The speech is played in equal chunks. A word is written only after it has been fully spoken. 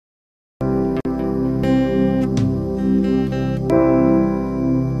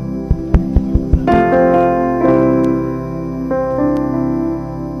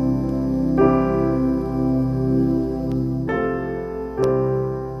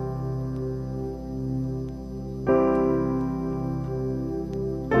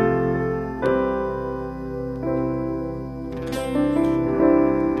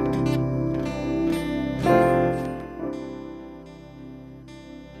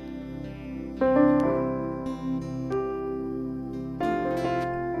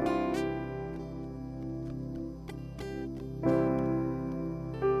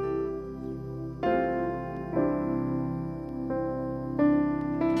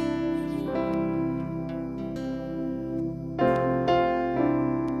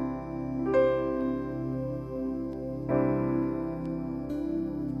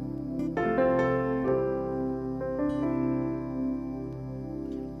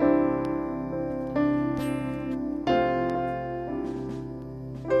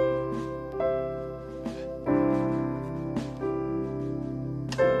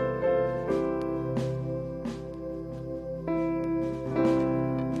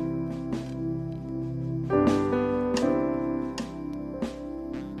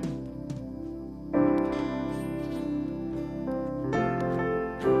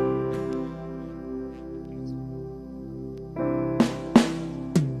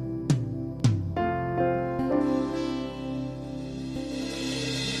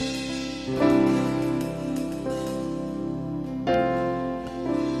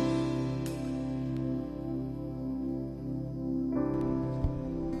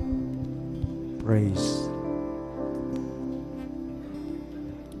praise.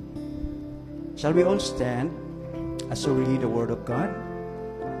 Shall we all stand as we read the Word of God?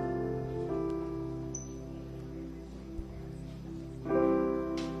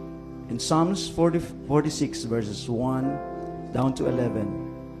 In Psalms 46 verses 1 down to 11.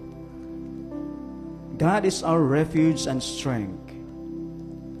 God is our refuge and strength,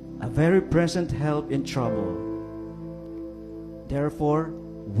 a very present help in trouble. Therefore,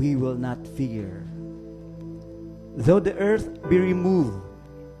 we will not fear. Though the earth be removed,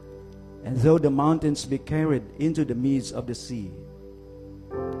 and though the mountains be carried into the midst of the sea,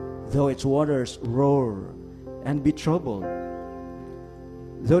 though its waters roar and be troubled,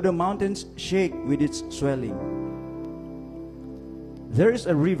 though the mountains shake with its swelling, there is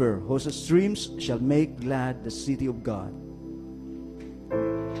a river whose streams shall make glad the city of God,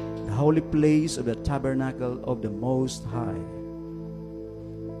 the holy place of the tabernacle of the Most High.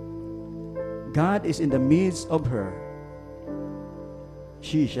 God is in the midst of her.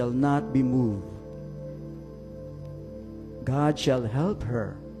 She shall not be moved. God shall help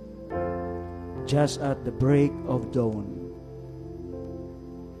her just at the break of dawn.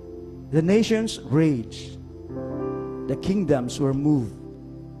 The nations raged. The kingdoms were moved.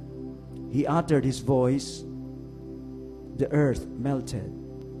 He uttered his voice. The earth melted.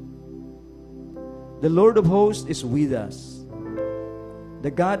 The Lord of hosts is with us. The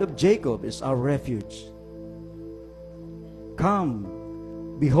God of Jacob is our refuge.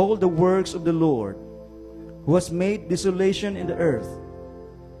 Come, behold the works of the Lord, who has made desolation in the earth.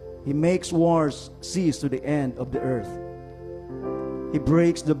 He makes wars cease to the end of the earth. He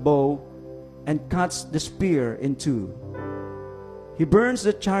breaks the bow and cuts the spear in two. He burns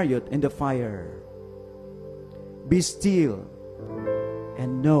the chariot in the fire. Be still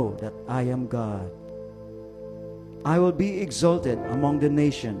and know that I am God. I will be exalted among the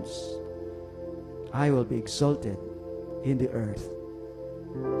nations. I will be exalted in the earth.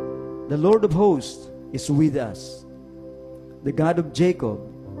 The Lord of hosts is with us. The God of Jacob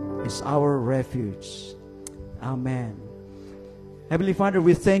is our refuge. Amen. Heavenly Father,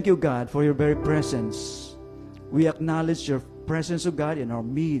 we thank you, God, for your very presence. We acknowledge your presence, O God, in our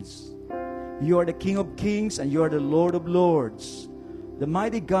midst. You are the King of kings and you are the Lord of lords. The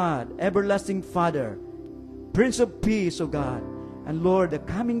mighty God, everlasting Father, Prince of Peace, O God, and Lord, the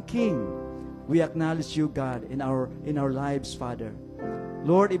coming King. We acknowledge you, God, in our lives, Father.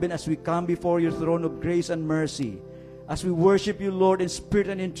 Lord, even as we come before your throne of grace and mercy, as we worship you, Lord, in spirit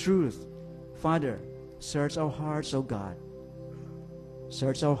and in truth, Father, search our hearts, O God.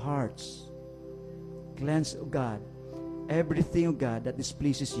 Search our hearts. Cleanse, O God, everything, O God, that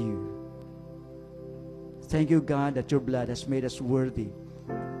displeases you. Thank you, God, that your blood has made us worthy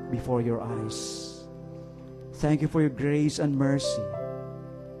before your eyes. Thank you for your grace and mercy.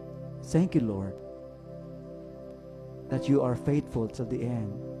 Thank you, Lord, that you are faithful till the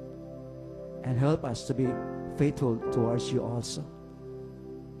end. And help us to be faithful towards you also.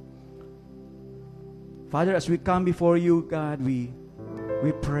 Father, as we come before you, God, we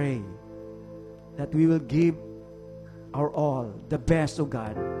pray that we will give our all, the best, oh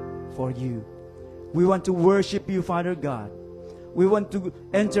God, for you. We want to worship you, Father God. We want to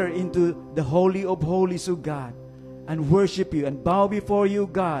enter into the Holy of Holies, oh God, and worship you and bow before you,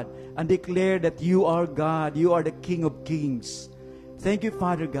 God, and declare that you are God. You are the King of Kings. Thank you,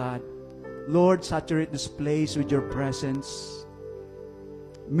 Father God. Lord, saturate this place with your presence.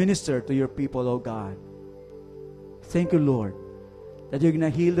 Minister to your people, oh God. Thank you, Lord, that you're going to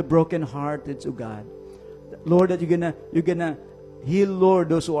heal the brokenhearted, oh God. Lord, that you're gonna heal, Lord,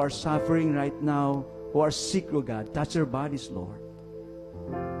 those who are suffering right now, who are sick, oh God. Touch their bodies, Lord.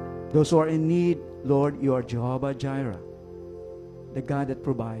 Those who are in need, Lord, you are Jehovah Jireh, the God that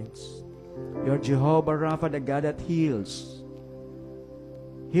provides. You are Jehovah Rapha, the God that heals.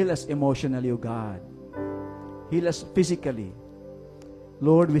 Heal us emotionally, O God. Heal us physically.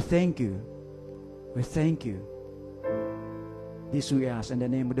 Lord, we thank you. We thank you. This we ask in the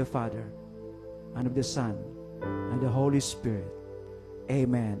name of the Father, and of the Son, and the Holy Spirit.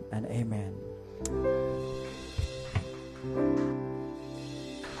 Amen and amen.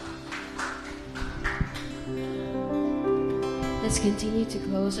 Let's continue to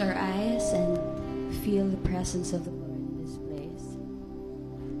close our eyes and feel the presence of the Lord in this place.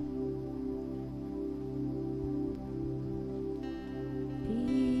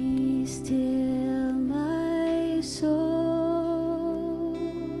 Be still, my soul.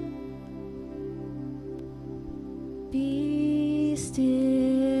 Be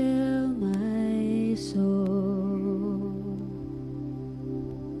still, my soul.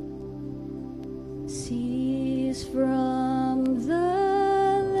 Cease from the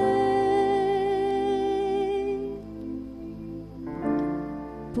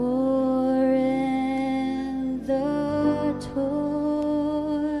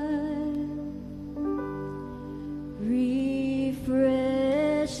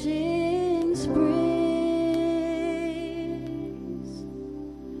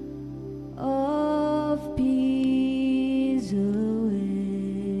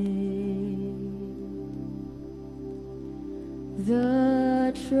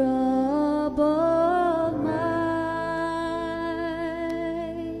the troubled minds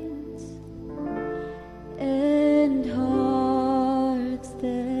and hearts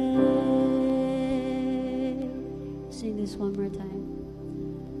that sing this one more time.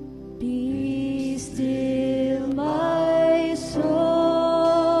 Be still, my soul.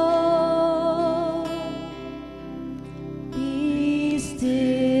 Be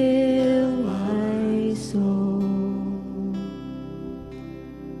still, my soul.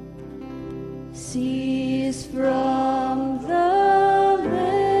 Cease from the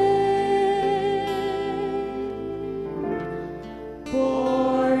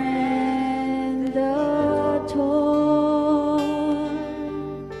labor and the toil.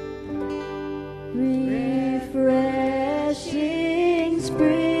 Refreshing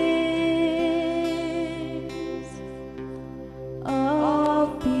springs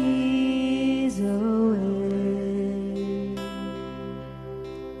of peace away.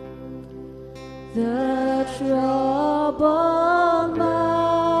 The troubled minds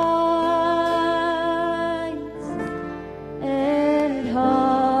and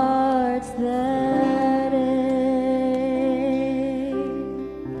hearts that ache.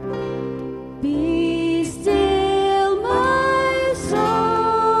 Be still, my soul.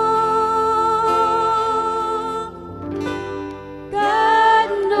 God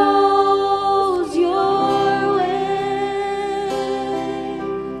knows your way,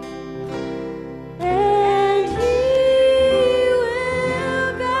 and He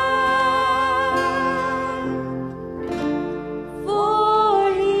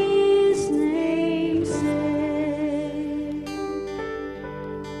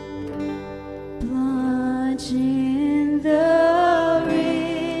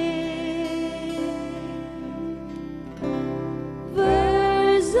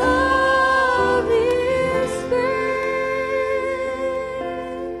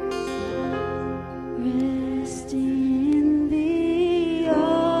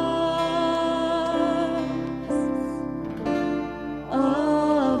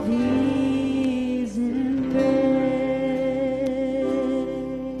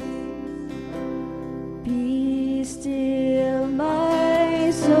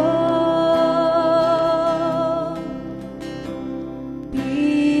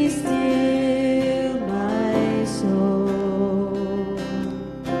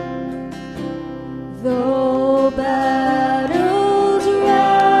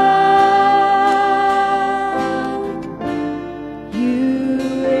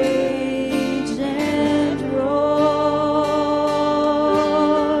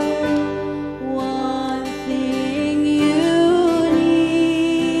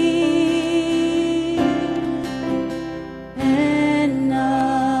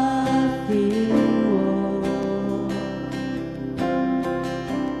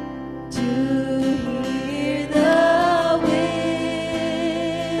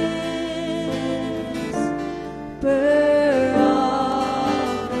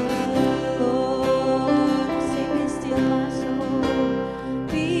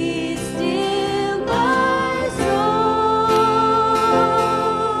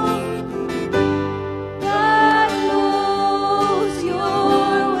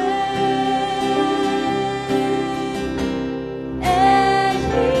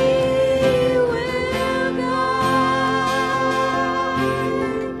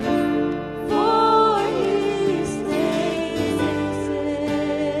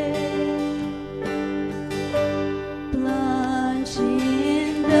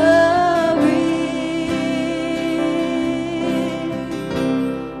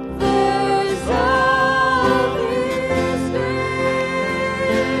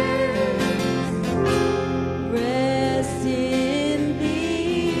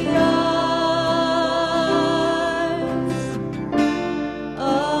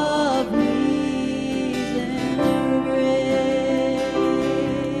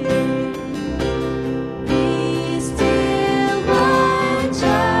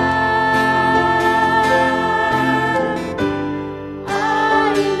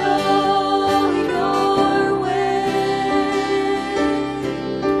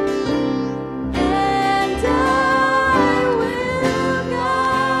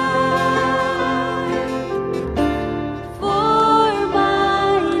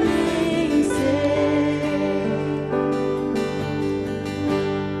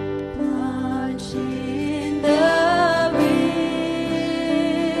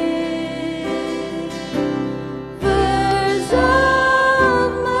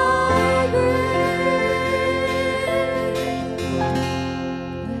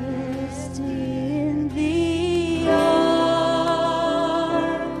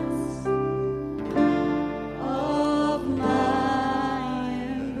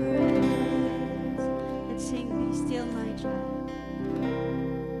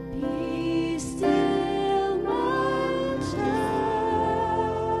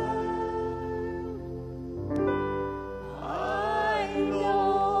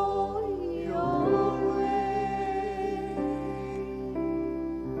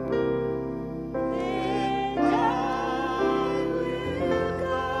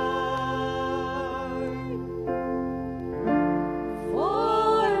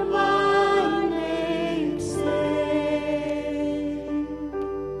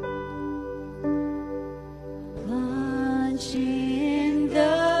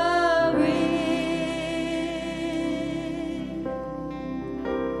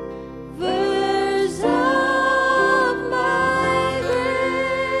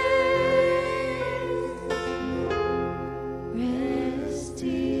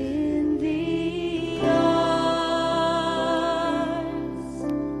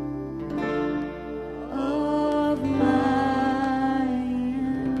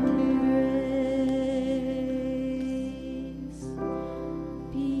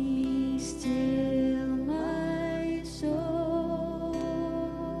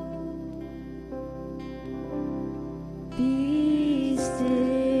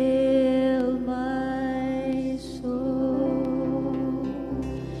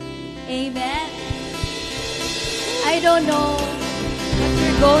Amen. I don't know what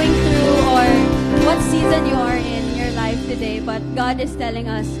you're going through or what season you are in your life today, but God is telling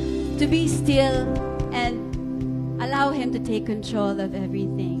us to be still and allow Him to take control of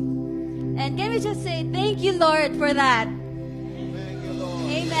everything. And can we just say, thank you, Lord, for that? Thank you,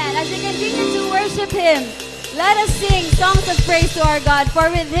 Lord. Amen. As we continue to worship Him, let us sing songs of praise to our God, for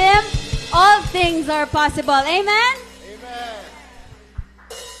with Him all things are possible. Amen? Amen.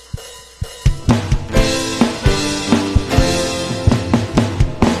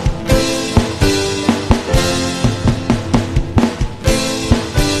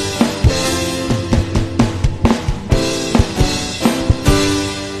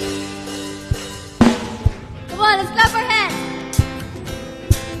 Come on, let's clap our hands.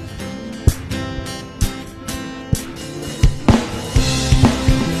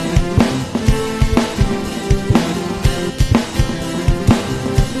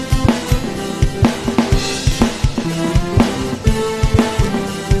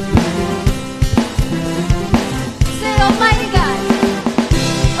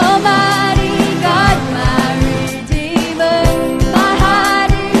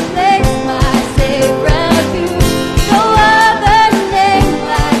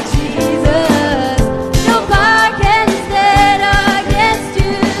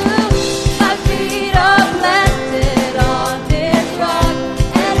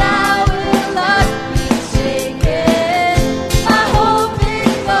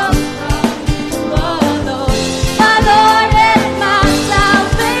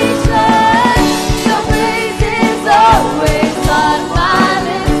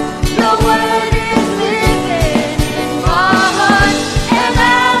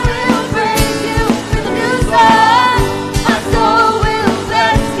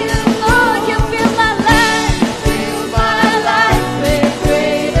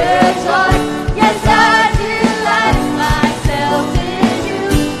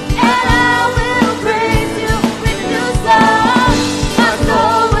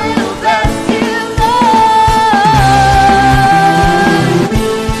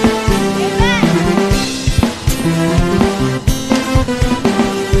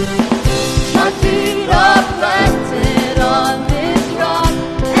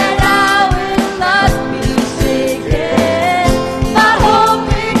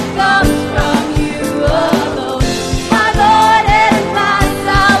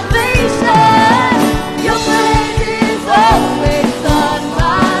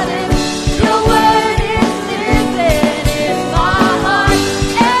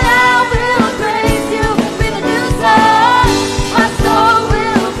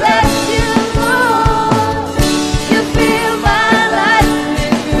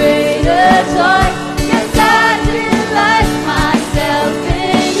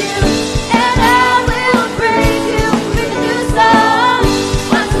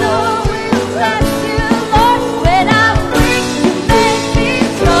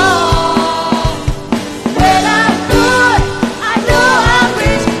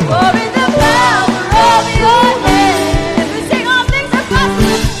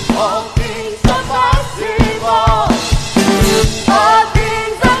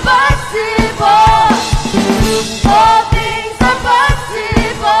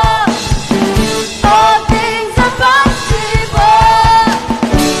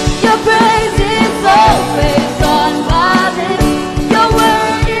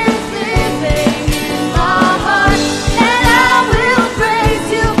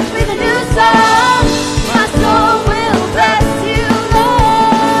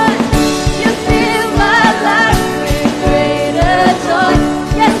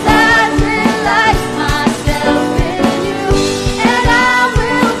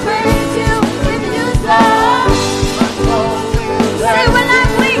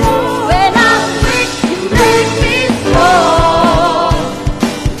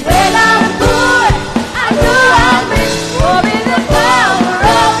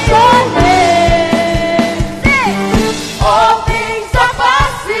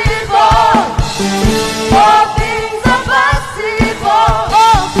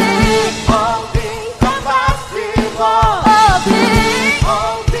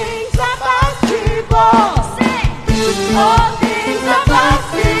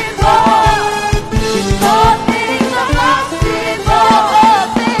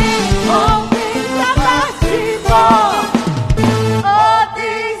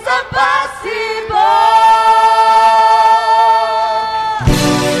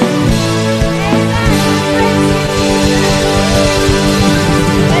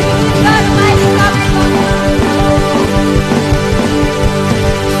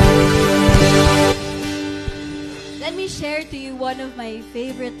 me share to you one of my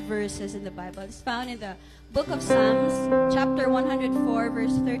favorite verses in the Bible. It's found in the book of Psalms, chapter 104,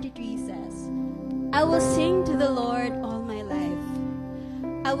 verse 33 says, I will sing to the Lord all my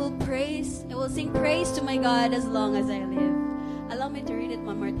life. I will sing praise to my God as long as I live. Allow me to read it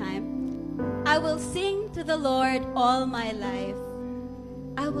one more time. I will sing to the Lord all my life.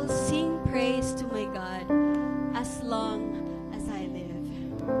 I will sing praise to my God as long as I live.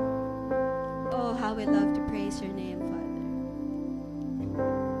 Oh, how we love to praise your name, Father.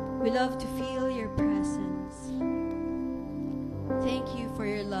 We love to feel your presence. Thank you for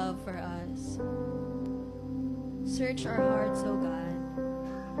your love for us. Search our hearts, O God.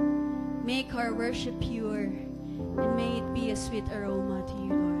 Make our worship pure, and may it be a sweet aroma to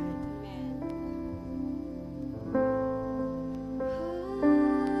you, Lord.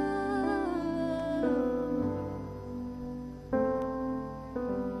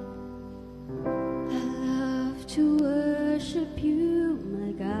 I love to worship you,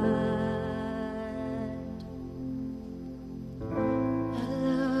 my God. I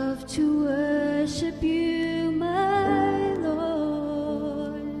love to worship you, my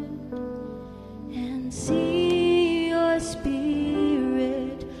Lord, and see your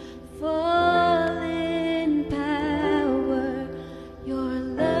spirit fall in power, your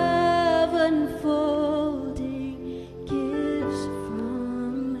love unfolding gifts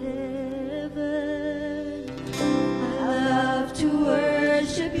from heaven. I love to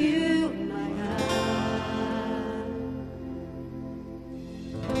worship you, my God.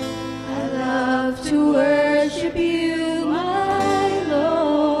 I love to worship you, my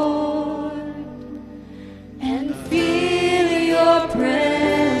Lord, and feel your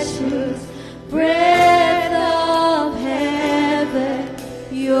precious breath of heaven,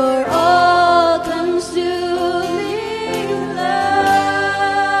 your all-consuming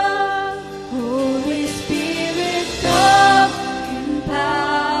love. Holy Spirit, come in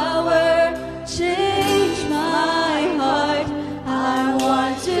power, change my heart. I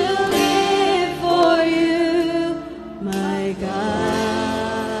want to live for you, my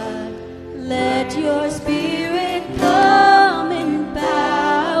God. Let your spirit come in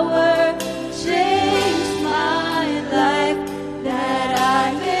power, change my life, that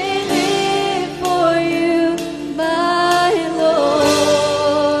I may live for you, my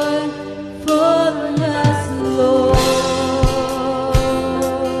Lord. For us, Lord.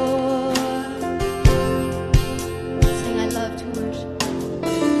 Sing, I love to worship. I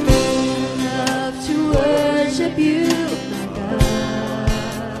love to worship you, my God.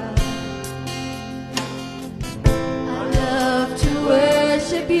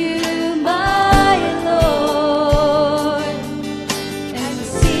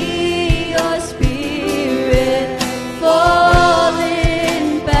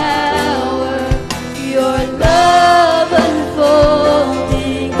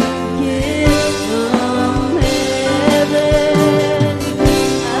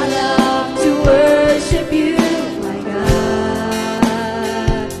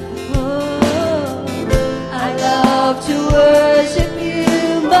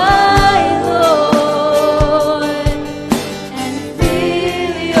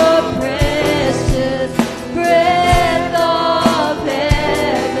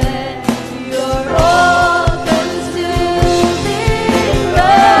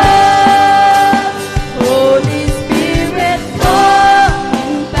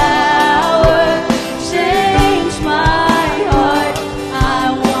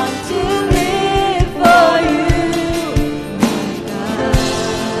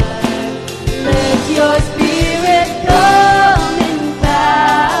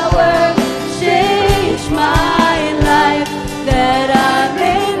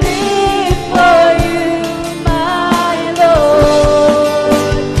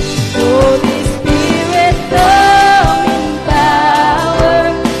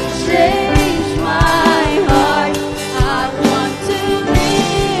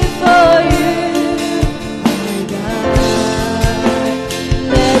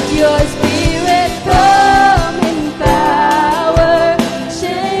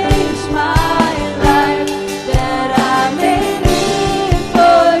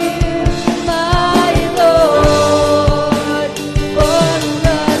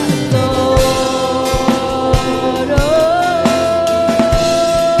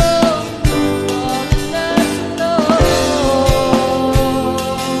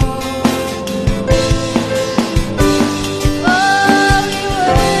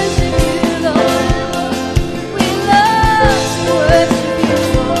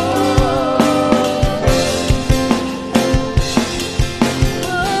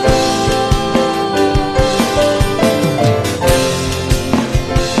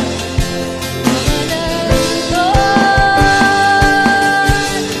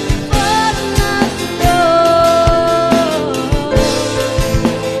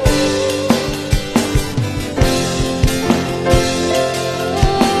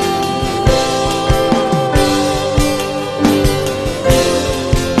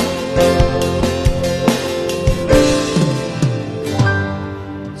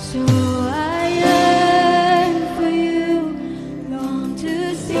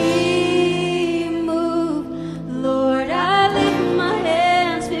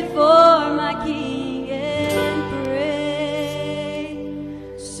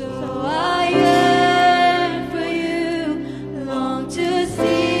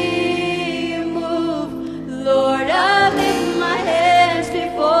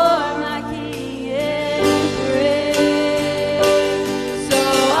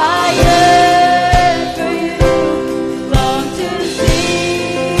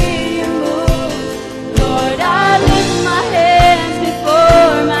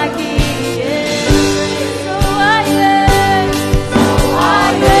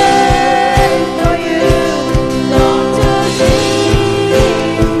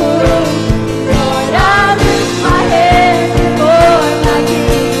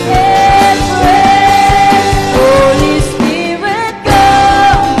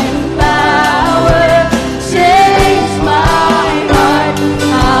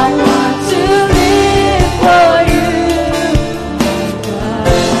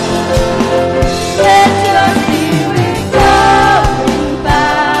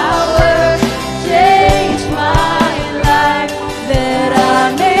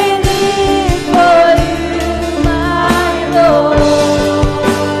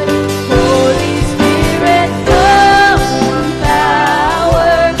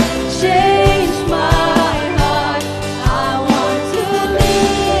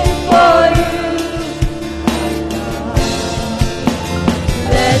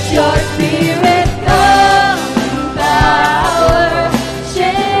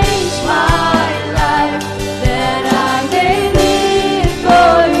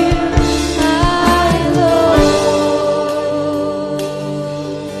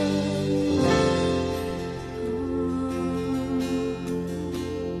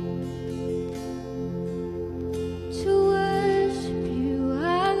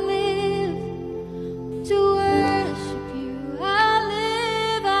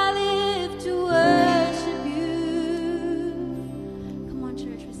 on,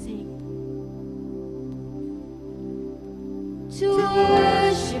 church, we sing. To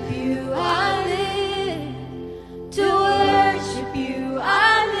worship you I live. To worship you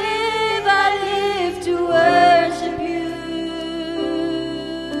I live. I live to worship you.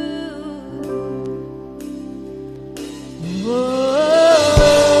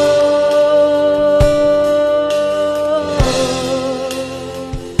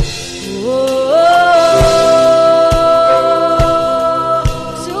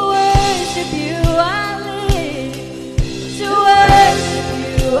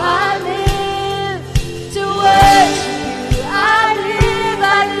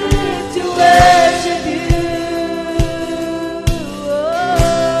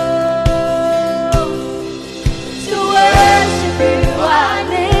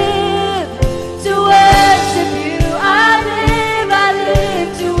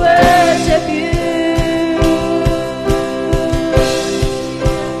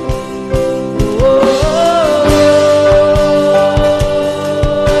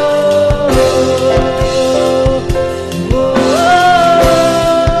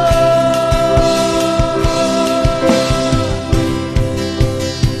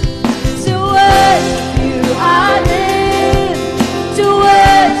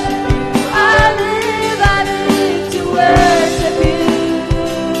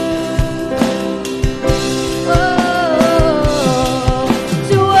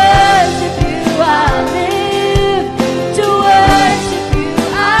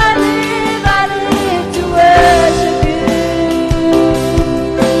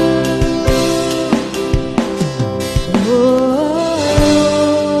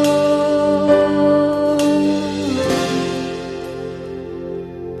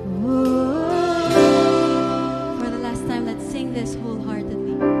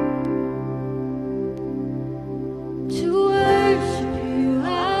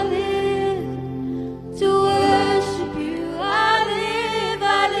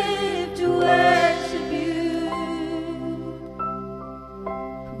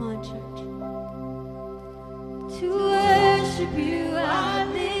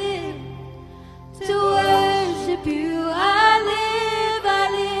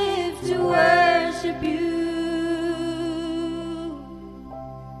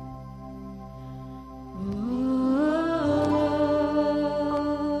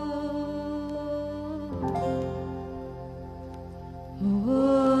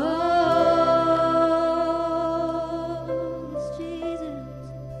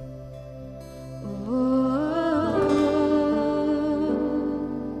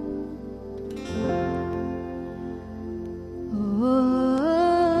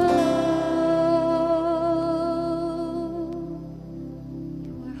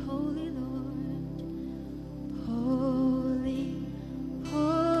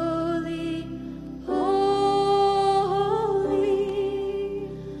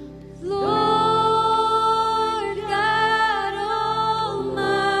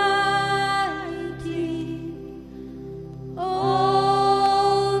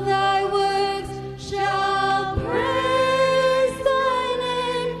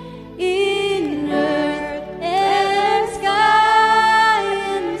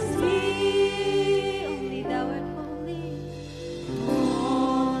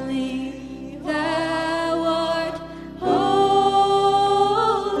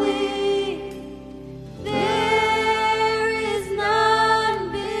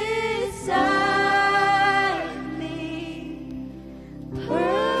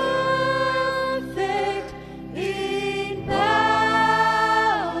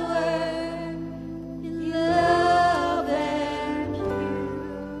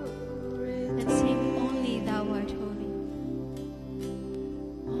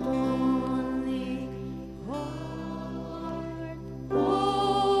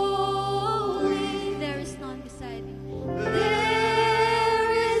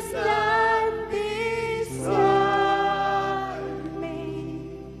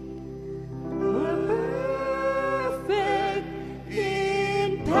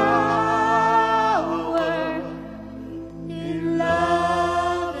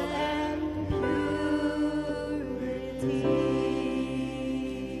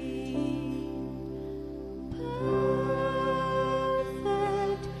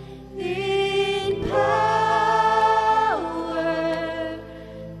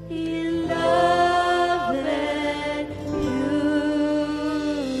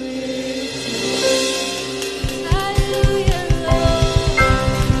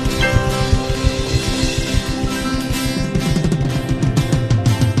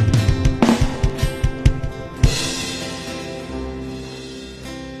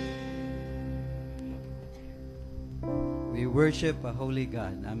 worship a holy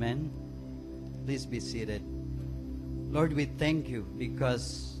God. Amen. Please be seated. Lord, we thank you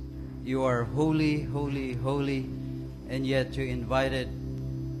because you are holy, holy, holy, and yet you invited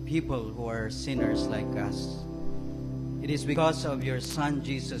people who are sinners like us. It is because of your Son,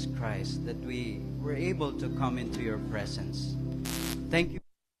 Jesus Christ, that we were able to come into your presence. Thank you.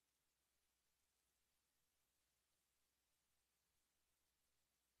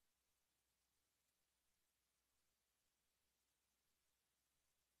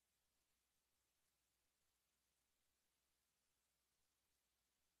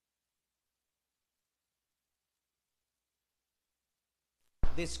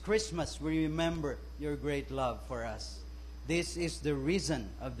 This Christmas, we remember your great love for us. This is the reason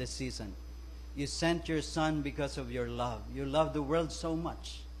of the season. You sent your Son because of your love. You love the world so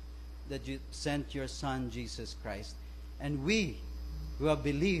much that you sent your Son, Jesus Christ. And we who have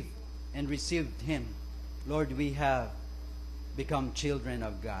believed and received Him, Lord, we have become children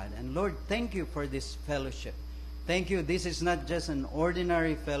of God. And Lord, thank you for this fellowship. Thank you. This is not just an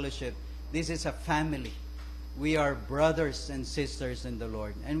ordinary fellowship. This is a family. We are brothers and sisters in the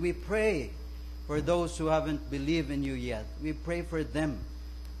Lord. And we pray for those who haven't believed in you yet. We pray for them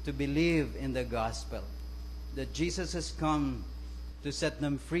to believe in the gospel, that Jesus has come to set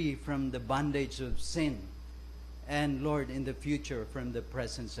them free from the bondage of sin, and Lord, in the future, from the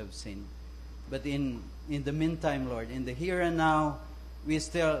presence of sin. But in the meantime, Lord, in the here and now, we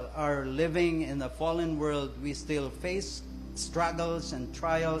still are living in a fallen world. We still face struggles and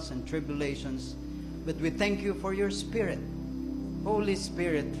trials and tribulations. But we thank you for your Spirit. Holy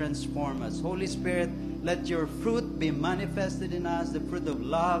Spirit, transform us. Holy Spirit, let your fruit be manifested in us, the fruit of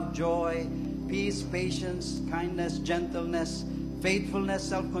love, joy, peace, patience, kindness, gentleness, faithfulness,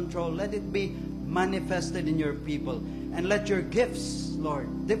 self-control. Let it be manifested in your people. And let your gifts,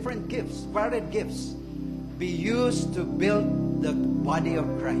 Lord, different gifts, varied gifts, be used to build the body of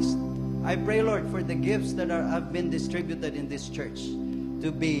Christ. I pray, Lord, for the gifts that have been distributed in this church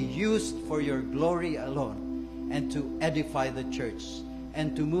to be used for your glory alone, and to edify the church,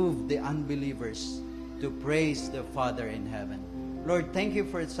 and to move the unbelievers to praise the Father in heaven. Lord, thank you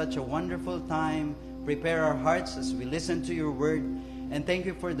for such a wonderful time. Prepare our hearts as we listen to your word. And thank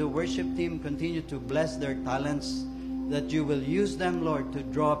you for the worship team. Continue to bless their talents, that you will use them, Lord, to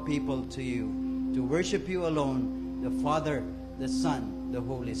draw people to you, to worship you alone, the Father, the Son, the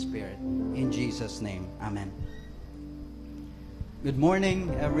Holy Spirit. In Jesus' name, amen. Good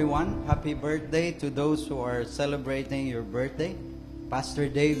morning, everyone. Happy birthday to those who are celebrating your birthday. Pastor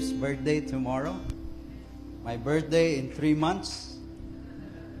Dave's birthday tomorrow. My birthday in 3 months.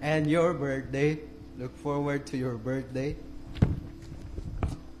 And your birthday. Look forward to your birthday.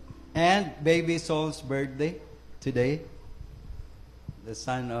 And baby Saul's birthday today. The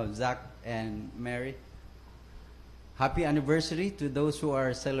son of Zach and Mary. Happy anniversary to those who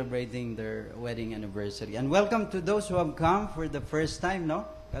are celebrating their wedding anniversary. And welcome to those who have come for the first time, no?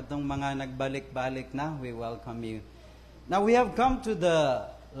 Katong mga nagbalik-balik na, we welcome you. Now we have come to the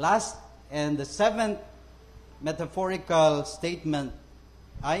last and the seventh metaphorical statement,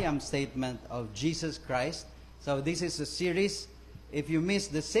 I am statement of Jesus Christ. So this is a series. If you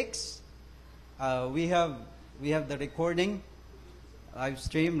missed the sixth, we have the recording, live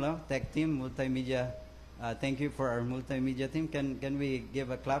stream, no? Tech team, multimedia. Thank you for our multimedia team. Can we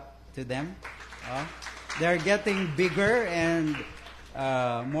give a clap to them? They're getting bigger and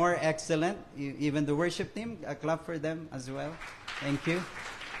more excellent. Even the worship team, a clap for them as well. Thank you.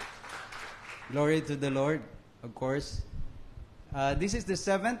 Glory to the Lord, of course. This is the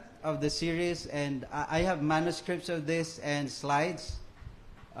seventh of the series, and I have manuscripts of this and slides.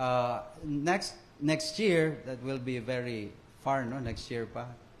 Next year, that will be very far, no? Next year pa.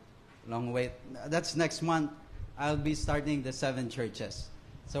 Long wait. That's next month. I'll be starting the 7 churches.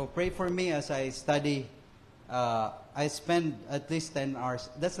 So pray for me as I study. I spend at least 10 hours.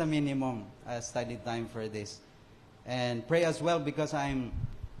 That's the minimum study time for this. And pray as well because I'm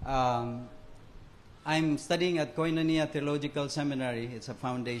studying at Koinonia Theological Seminary. It's a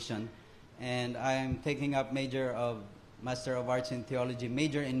foundation. And I'm taking up Master of Arts in Theology,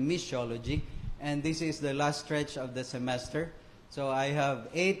 major in Missiology. And this is the last stretch of the semester. So I have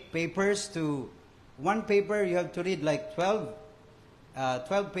 8 papers to one paper. You have to read like 12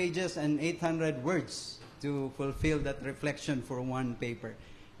 pages and 800 words to fulfill that reflection for one paper.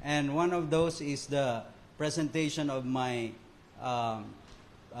 And one of those is the presentation of my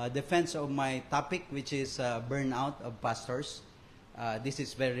defense of my topic, which is burnout of pastors. This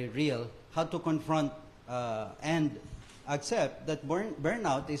is very real. How to confront and accept that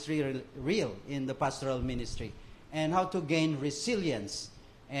burnout is real in the pastoral ministry. And how to gain resilience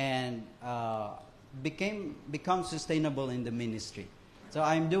and become sustainable in the ministry. So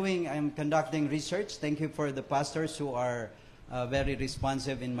I'm conducting research. Thank you for the pastors who are very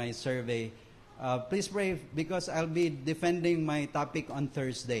responsive in my survey. Please pray because I'll be defending my topic on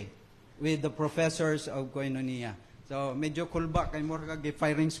Thursday with the professors of Koinonia. So medyo kulba kay mo kag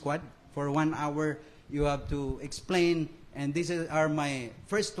firing squad. For 1 hour, you have to explain, and are my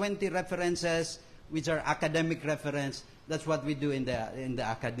first 20 references, which are academic reference. That's what we do in the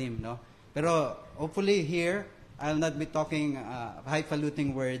academe, no? Pero hopefully here, I'll not be talking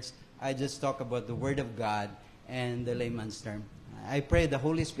highfalutin words. I just talk about the Word of God and the layman's term. I pray the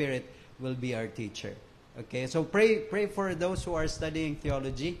Holy Spirit will be our teacher. Okay, so pray for those who are studying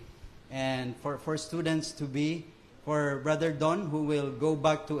theology, and for students to be, for Brother Don, who will go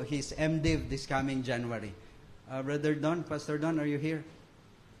back to his MDiv this coming January. Brother Don, Pastor Don, are you here?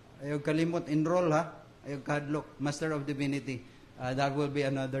 Ayaw kalimot, enroll ha. Ayaw kadlok, Master of Divinity. That will be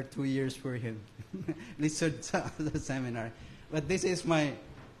another 2 years for him. Lisod sa seminar. But this is my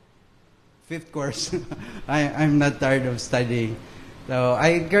 5th course. I'm not tired of studying. So I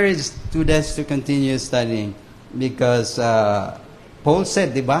encourage students to continue studying because Paul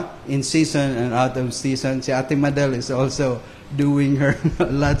said, di ba? In season and out of season. Si Ate Madel is also doing her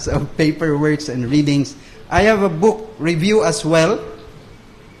lots of paperworks and readings. I have a book review as well.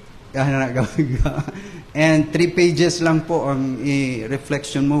 And 3 pages lang po ang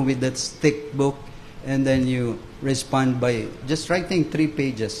i-reflection mo with that thick book. And then you respond by just writing 3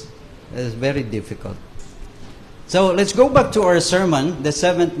 pages. It's very difficult. So let's go back to our sermon, the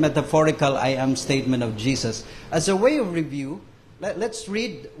 7th metaphorical I am statement of Jesus. As a way of review, let's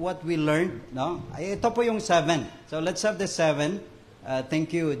read what we learned. No? Ito po yung 7. So let's have the 7.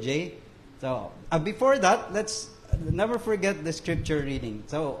 Thank you, Jay. So before that, let's never forget the scripture reading.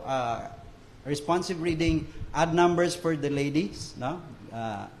 So responsive reading, add numbers for the ladies. No?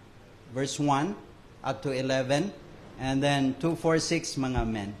 Verse 1 up to 11. And then 2, 4, 6 mga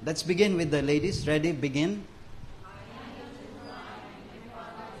men. Let's begin with the ladies. Ready? Begin.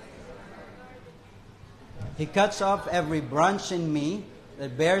 He cuts off every branch in me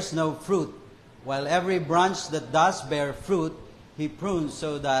that bears no fruit, while every branch that does bear fruit, he prunes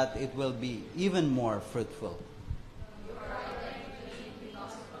so that it will be even more fruitful.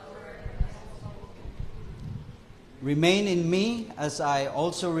 Remain in me as I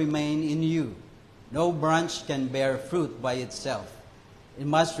also remain in you. No branch can bear fruit by itself. It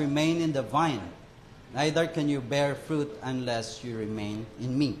must remain in the vine. Neither can you bear fruit unless you remain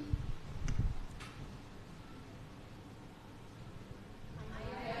in me.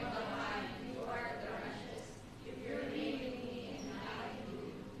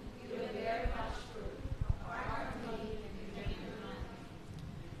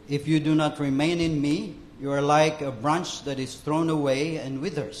 If you do not remain in me, you are like a branch that is thrown away and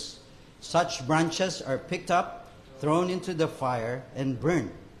withers. Such branches are picked up, thrown into the fire, and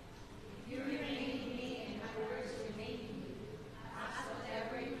burned. If you remain in me and my words remain in you, ask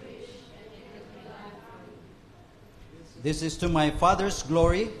whatever you wish, and it will be done for you. This is to my Father's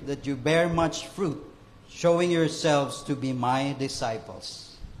glory that you bear much fruit, showing yourselves to be my disciples.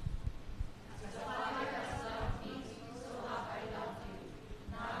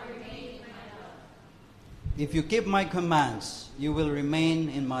 If you keep my commands, you will remain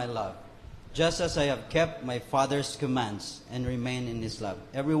in my love, just as I have kept my Father's commands and remain in his love.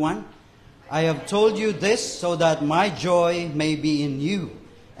 Everyone, I have told you this so that my joy may be in you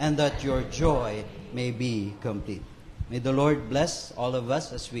and that your joy may be complete. May the Lord bless all of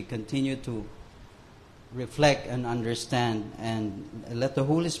us as we continue to reflect and understand, and let the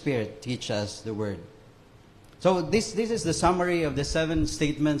Holy Spirit teach us the Word. So this is the summary of the 7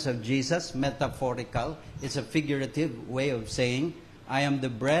 statements of Jesus, metaphorical. It's a figurative way of saying, I am the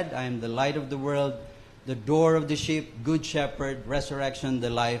bread, I am the light of the world, the door of the sheep, good shepherd, resurrection,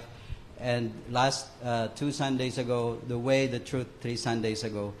 the life. And last 2 Sundays ago, the way, the truth, 3 Sundays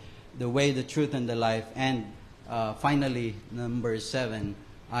ago, the way, the truth, and the life. And finally, number 7,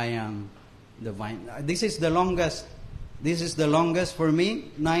 I am the vine. This is the longest. This is the longest for me,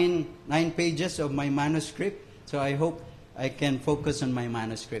 9 pages of my manuscript. So I hope I can focus on my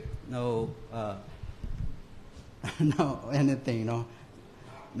manuscript. No anything,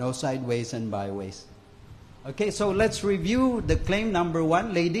 no sideways and byways. Okay, so let's review the claim number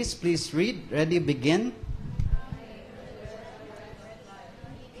 1. Ladies, please read. Ready, begin.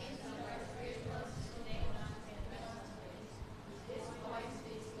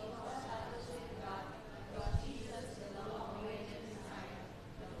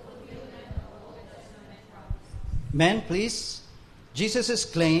 Men, please. Jesus'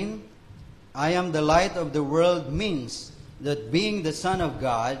 claim, I am the light of the world, means that being the Son of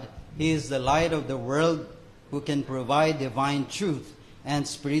God, He is the light of the world who can provide divine truth and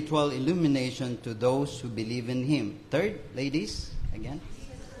spiritual illumination to those who believe in Him. Third, ladies, again.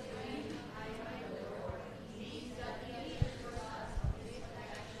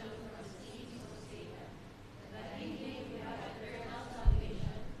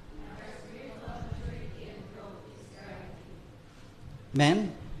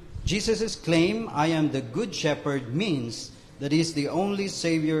 Men, Jesus' claim, I am the good shepherd, means that He is the only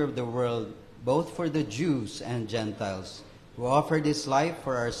Savior of the world, both for the Jews and Gentiles, who offered His life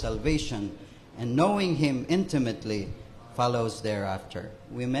for our salvation, and knowing Him intimately follows thereafter.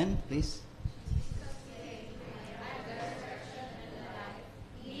 Women, please.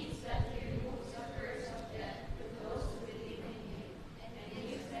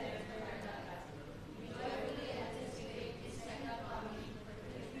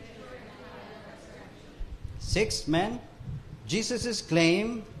 Six, men, Jesus'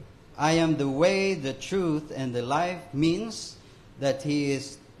 claim, I am the way, the truth, and the life, means that He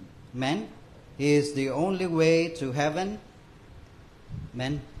is, men, He is the only way to heaven.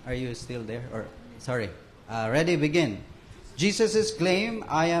 Men, are you still there? Or sorry, ready, begin. Jesus' claim,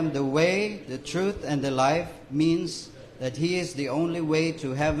 I am the way, the truth, and the life, means that He is the only way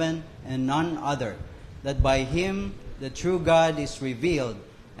to heaven and none other. That by Him the true God is revealed,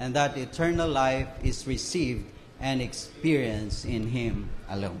 and that eternal life is received and experienced in Him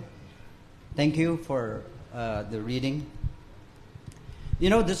alone. Thank you for the reading. You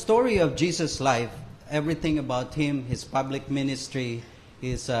know, the story of Jesus' life, everything about Him, His public ministry,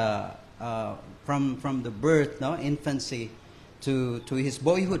 His from the birth, infancy, to His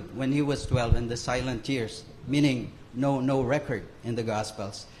boyhood when He was 12 and the silent years, meaning no record in the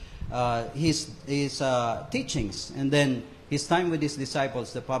Gospels. His teachings, and then His time with His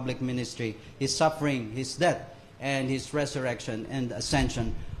disciples, the public ministry, His suffering, His death, and His resurrection and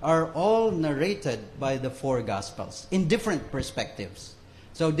ascension are all narrated by the four Gospels in different perspectives.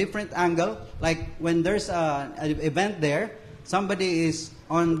 So different angle, like when there's an event there, somebody is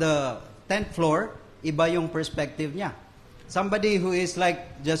on the 10th floor, iba yung perspective niya. Somebody who is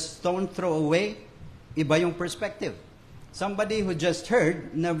like just stone throw away, iba yung perspective. Somebody who just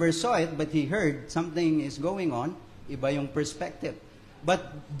heard, never saw it, but he heard something is going on, iba yung perspective.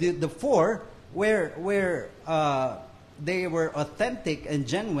 But the four where they were authentic and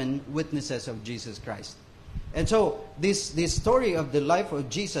genuine witnesses of Jesus Christ. And so this story of the life of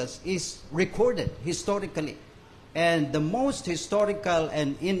Jesus is recorded historically. And the most historical,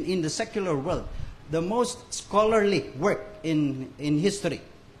 and in the secular world, the most scholarly work in history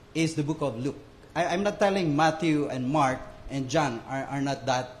is the book of Luke. I'm not telling Matthew and Mark and John are not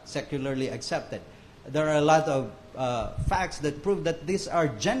that secularly accepted. There are a lot of facts that prove that these are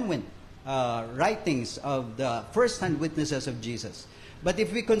genuine writings of the first-hand witnesses of Jesus. But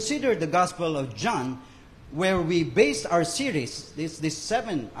if we consider the Gospel of John, where we based our series, this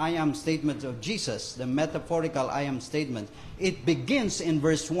 7 I am statements of Jesus, the metaphorical I am statement, it begins in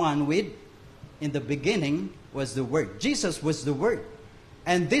verse 1 with, in the beginning was the Word. Jesus was the Word.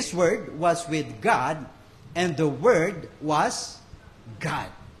 And this Word was with God, and the Word was God.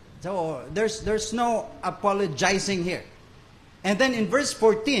 So there's no apologizing here. And then in verse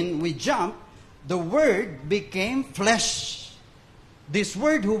 14, we jump, the Word became flesh. This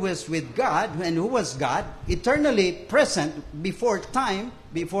Word who was with God and who was God, eternally present before time,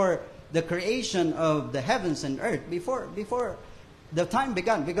 before the creation of the heavens and earth, before the time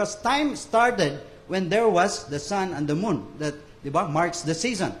began. Because time started when there was the sun and the moon that marks the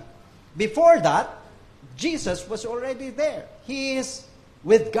season. Before that, Jesus was already there. He is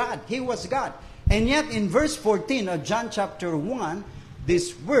with God. He was God. And yet in verse 14 of John chapter 1,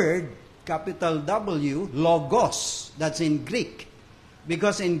 this word, capital W, logos, that's in Greek.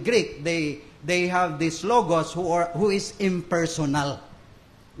 Because in Greek, they have this logos who is impersonal.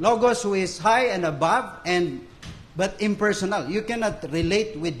 Logos who is high and above, but impersonal. You cannot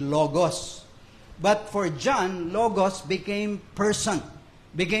relate with logos. But for John, logos became person,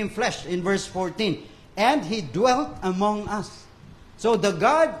 became flesh in verse 14. And He dwelt among us. So the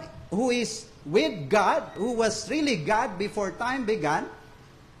God who is with God, who was really God before time began,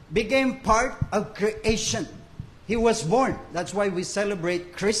 became part of creation. He was born. That's why we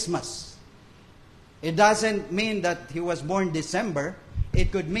celebrate Christmas. It doesn't mean that He was born December.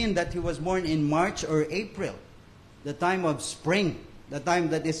 It could mean that He was born in March or April, the time of spring, the time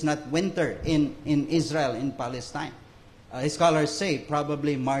that is not winter in Israel, in Palestine. Scholars say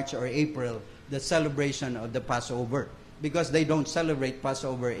probably March or April, the celebration of the Passover, because they don't celebrate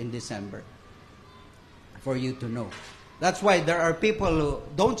Passover in December, for you to know. That's why there are people who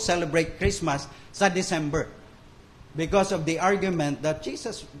don't celebrate Christmas sa December. because of the argument that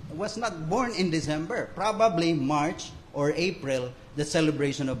Jesus was not born in December, probably March or April, the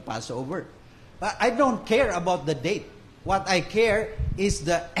celebration of Passover. But I don't care about the date. What I care is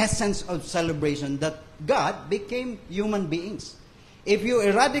the essence of celebration, that God became human beings. If you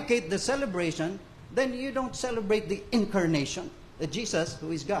eradicate the celebration, then you don't celebrate the incarnation, that Jesus,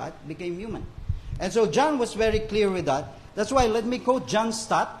 who is God, became human. And so John was very clear with that. That's why let me quote John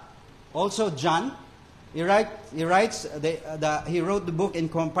Stott. Also John, he wrote the book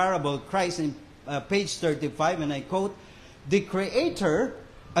Incomparable Christ in page 35, and I quote, "The Creator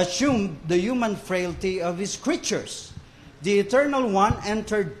assumed the human frailty of His creatures. The Eternal One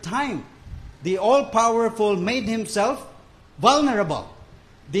entered time. The All-Powerful made Himself vulnerable.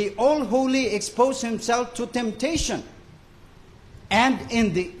 The All-Holy exposed Himself to temptation. And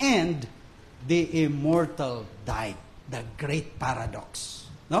in the end, the Immortal died." The great paradox.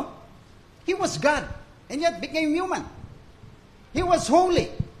 No? He was God, and yet became human. He was holy,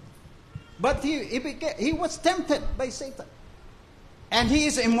 but he was tempted by Satan. And He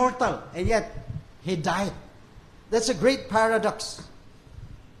is immortal, and yet He died. That's a great paradox.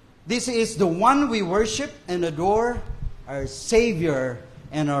 This is the one we worship and adore, our Savior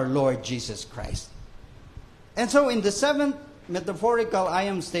and our Lord Jesus Christ. And so in the seventh metaphorical I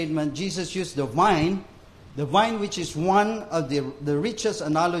am statement, Jesus used the vine which is one of the richest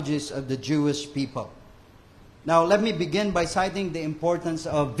analogies of the Jewish people. Now let me begin by citing the importance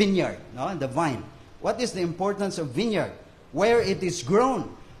of vineyard, the vine. What is the importance of vineyard? Where it is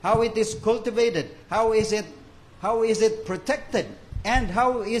grown, how it is cultivated, how is it protected, and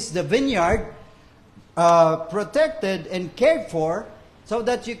how is the vineyard protected and cared for so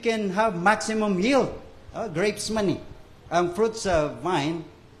that you can have maximum yield. Grapes money. Fruits of vine,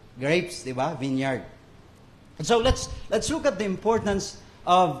 grapes, diba? Vineyard. So let's look at the importance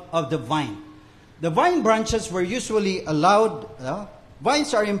of the vine. The vine branches were usually allowed.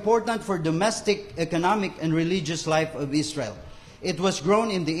 Vines are important for domestic, economic, and religious life of Israel. It was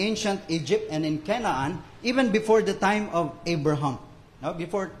grown in the ancient Egypt and in Canaan even before the time of Abraham.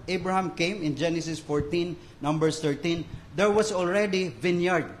 Before Abraham came in Genesis 14, Numbers 13, there was already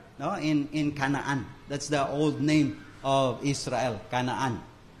vineyard in Canaan. That's the old name of Israel, Canaan.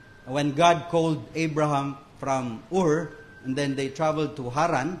 When God called Abraham from Ur, and then they traveled to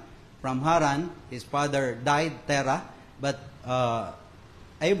Haran. From Haran, his father died, Terah, but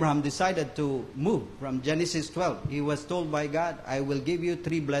Abraham decided to move from Genesis 12. He was told by God, "I will give you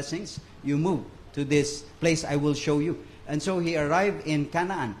 3 blessings. You move to this place I will show you." And so he arrived in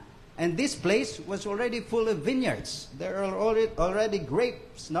Canaan. And this place was already full of vineyards. There are already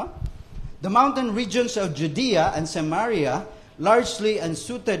grapes, no? The mountain regions of Judea and Samaria, largely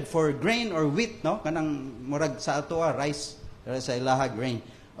unsuited for grain or wheat, no? Kanang murag sa ato rice, sa ilaha grain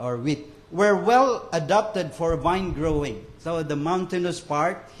or wheat, were well adapted for vine growing. So the mountainous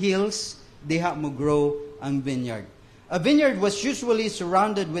part, hills, diha mo grow ang vineyard. A vineyard was usually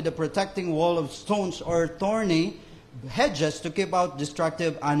surrounded with a protecting wall of stones or thorny hedges to keep out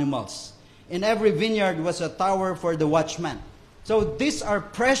destructive animals. In every vineyard was a tower for the watchman. So these are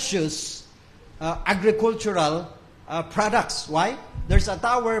precious agricultural products. Why? There's a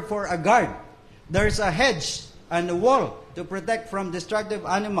tower for a guard. There's a hedge and a wall to protect from destructive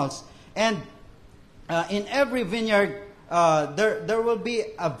animals. And in every vineyard, there will be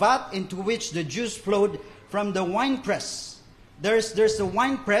a vat into which the juice flowed from the wine press. There's the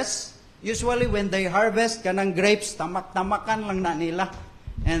wine press. Usually when they harvest kanang grapes, tamak-tamakan lang na nila.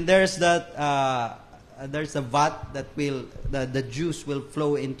 And there's a vat that the juice will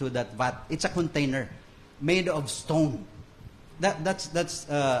flow into that vat. It's a container made of stone. That's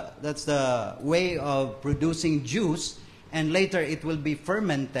the way of producing juice, and later it will be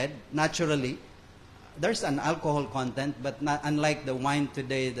fermented naturally. There's an alcohol content, but not unlike the wine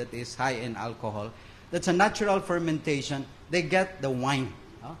today that is high in alcohol. That's a natural fermentation. They get the wine,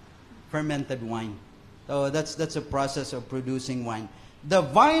 fermented wine. So that's a process of producing wine. The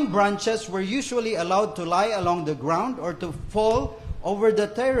vine branches were usually allowed to lie along the ground or to fall over the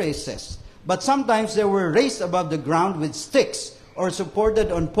terraces. But sometimes they were raised above the ground with sticks or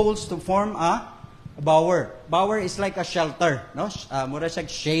supported on poles to form a bower. Bower is like a shelter, no? Mura siya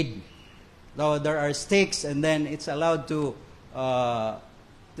shade. So there are sticks, and then it's allowed to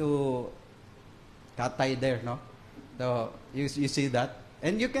katay there, no? So you see that,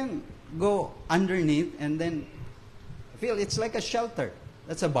 and you can go underneath and then feel it's like a shelter.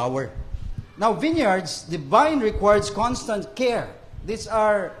 That's a bower. Now vineyards, the vine requires constant care. These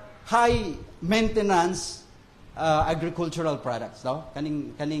are high maintenance agricultural products, no?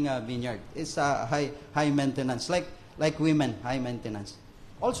 Kaning vineyard. It's high maintenance, like women, high maintenance.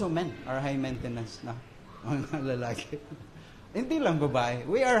 Also men are high maintenance, no? Mga lalaki. Hindi lang babae.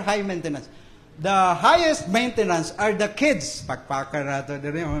 We are high maintenance. The highest maintenance are the kids. Pakpaka rato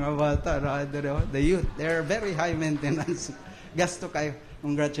diri mga bata, the youth. They are very high maintenance. Gasto kayo.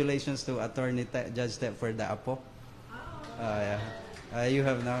 Congratulations to Attorney Judge Tep for the apo. Yeah. You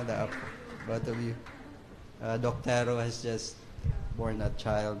have now the apo, both of you. Doctero has just born a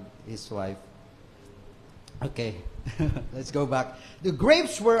child, his wife. Okay, let's go back. The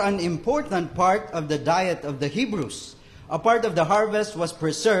grapes were an important part of the diet of the Hebrews. A part of the harvest was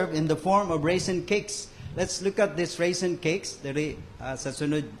preserved in the form of raisin cakes. Let's look at these raisin cakes. Sa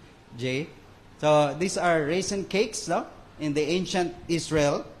sunod, Jay. So these are raisin cakes, no? In the ancient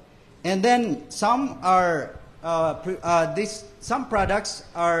Israel. And then some are some products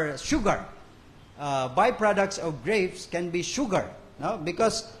are sugar. Byproducts of grapes can be sugar, no?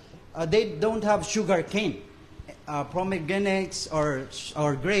 Because they don't have sugar cane. Pomegranates or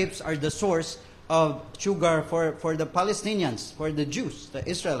grapes are the source of sugar for the Palestinians, for the Jews, the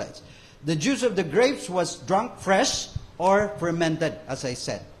Israelites. The juice of the grapes was drunk fresh or fermented, as I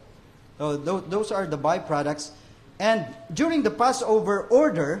said. So those are the byproducts. And during the Passover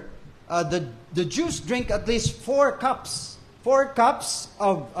order, the Jews drink at least 4 cups. 4 cups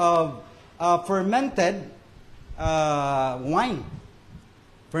of fermented wine.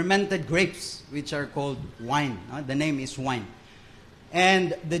 Fermented grapes, which are called wine. The name is wine.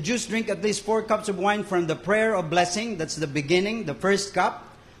 And the Jews drink at least 4 cups of wine from the prayer of blessing. That's the beginning, the first cup,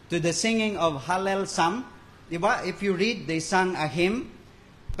 to the singing of Hallel Psalm. Diba? If you read, they sang a hymn.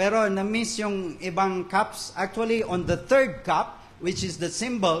 Pero na-miss yung ibang cups. Actually, on the 3rd cup, which is the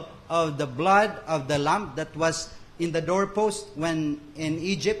symbol of the blood of the lamb that was in the doorpost when in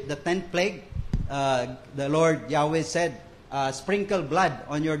Egypt, the 10th plague, the Lord Yahweh said, sprinkle blood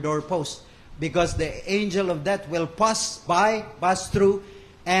on your doorpost, because the angel of death will pass through,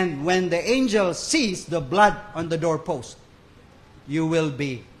 and when the angel sees the blood on the doorpost, you will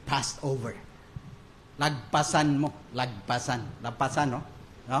be passed over. Lagpasan mo. Lapasan, no?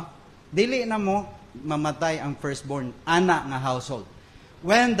 No? Dili na mo mamatay ang firstborn, ana nga household.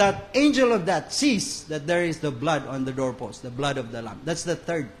 When that angel of death sees that there is the blood on the doorpost, the blood of the lamb, that's the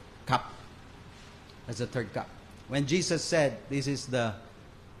 3rd cup. That's the 3rd cup. When Jesus said, this is the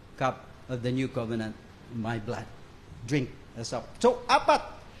cup of the new covenant, my blood. Drink. That's up. So, 4.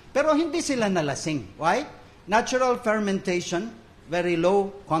 Pero hindi sila nalasing. Why? Natural fermentation, very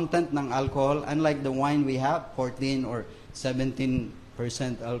low content ng alcohol. Unlike the wine we have, 14 or 17%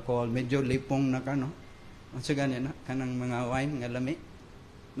 alcohol. Medyo lipong na ka, no? So, ganyan na. Kanang mga wine, nga lami.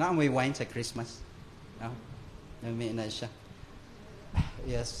 Naamoy wine sa Christmas. No? Lami na siya.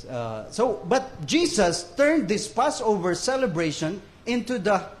 Yes. But Jesus turned this Passover celebration into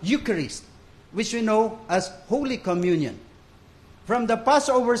the Eucharist, which we know as Holy Communion. From the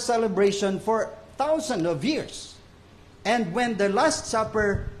Passover celebration for thousands of years. And when the Last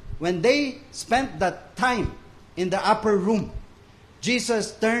Supper, when they spent that time in the upper room,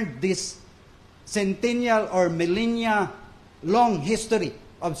 Jesus turned this centennial or millennia long history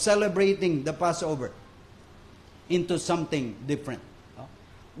of celebrating the Passover into something different.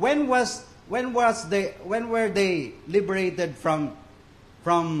 When were they liberated from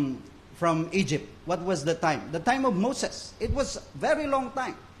Egypt? What was the time? The time of Moses. It was a very long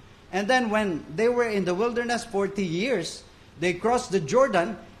time. And then when they were in the wilderness 40 years, they crossed the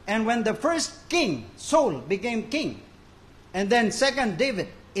Jordan, and when the first king, Saul, became king, and then second David,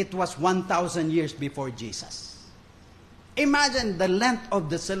 it was 1,000 years before Jesus. Imagine the length of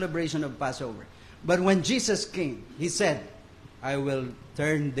the celebration of Passover. But when Jesus came, he said, I will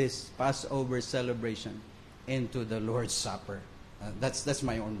turn this Passover celebration into the Lord's Supper. That's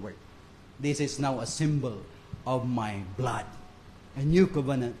my own word. This is now a symbol of my blood. A new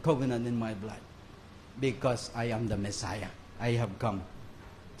covenant in my blood. Because I am the Messiah. I have come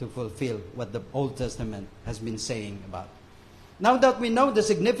to fulfill what the Old Testament has been saying about. Now that we know the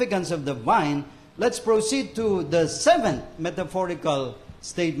significance of the vine, let's proceed to the 7th metaphorical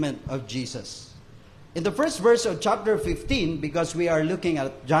statement of Jesus. In the first verse of chapter 15, because we are looking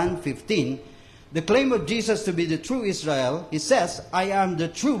at John 15, the claim of Jesus to be the true Israel, he says, I am the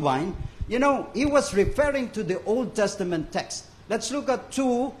true vine. You know, he was referring to the Old Testament text. Let's look at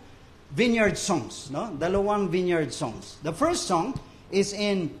 2 vineyard songs, no? Dalawang vineyard songs. The first song is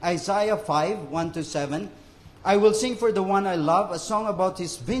in Isaiah 5, 1-7. I will sing for the one I love, a song about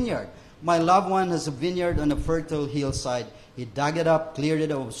his vineyard. My loved one has a vineyard on a fertile hillside. He dug it up, cleared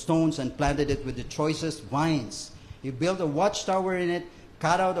it of stones, and planted it with the choicest vines. He built a watchtower in it,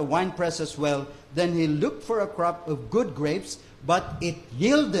 cut out a winepress as well. Then he looked for a crop of good grapes, but it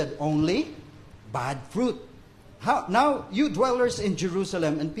yielded only bad fruit. Now, you dwellers in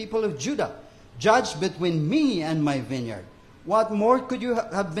Jerusalem and people of Judah, judge between me and my vineyard. What more could you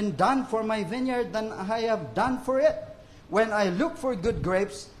have been done for my vineyard than I have done for it? When I looked for good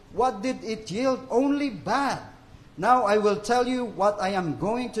grapes, what did it yield? Only bad. Now I will tell you what I am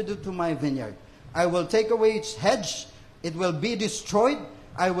going to do to my vineyard. I will take away its hedge. It will be destroyed.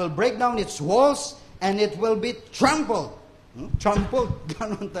 I will break down its walls, and it will be trampled. Trampled?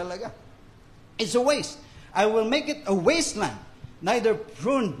 Ganon talaga. It's a waste. I will make it a wasteland, neither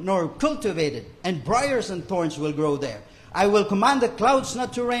pruned nor cultivated, and briars and thorns will grow there. I will command the clouds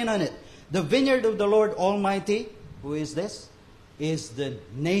not to rain on it. The vineyard of the Lord Almighty, who is this? Is the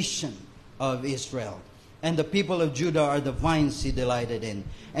nation of Israel. And the people of Judah are the vines he delighted in.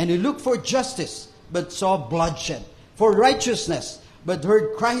 And he looked for justice, but saw bloodshed. For righteousness, but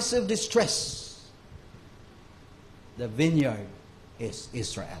heard cries of distress. The vineyard is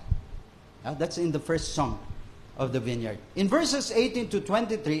Israel. That's in the first song of the vineyard. In verses 18 to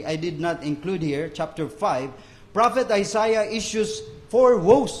 23, I did not include here, chapter 5, Prophet Isaiah issues 4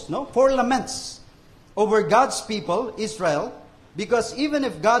 woes, 4 laments over God's people, Israel, because even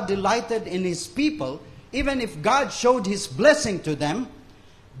if God delighted in his people, even if God showed his blessing to them,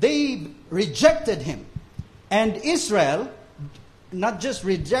 they rejected him. And Israel not just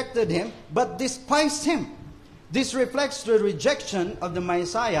rejected him, but despised him. This reflects the rejection of the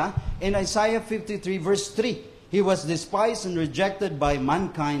Messiah in Isaiah 53 verse 3. He was despised and rejected by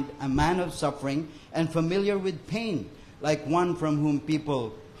mankind, a man of suffering and familiar with pain, like one from whom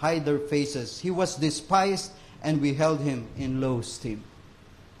people hide their faces. He was despised, and we held him in low esteem.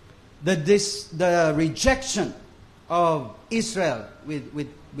 The rejection of Israel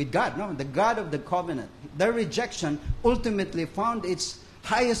with God, the God of the covenant, their rejection ultimately found its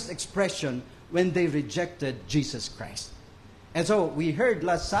highest expression when they rejected Jesus Christ. And so we heard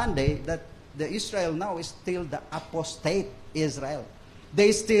last Sunday that the Israel now is still the apostate Israel.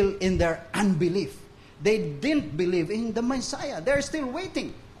 They still in their unbelief. They didn't believe in the Messiah. They're still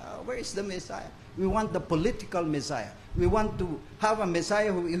waiting. Where is the Messiah? We want the political Messiah. We want to have a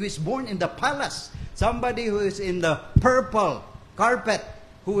Messiah who is born in the palace. Somebody who is in the purple carpet,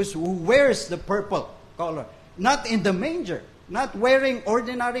 who wears the purple color. Not in the manger. Not wearing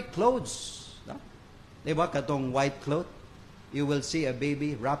ordinary clothes. No? Diba katong white cloth? You will see a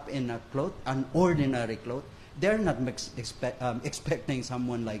baby wrapped in a cloth, an ordinary cloth. They're not expecting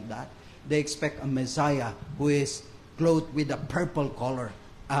someone like that. They expect a Messiah who is clothed with a purple color,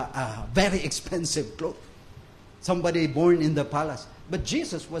 a very expensive cloth. Somebody born in the palace. But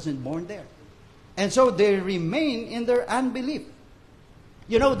Jesus wasn't born there. And so they remain in their unbelief.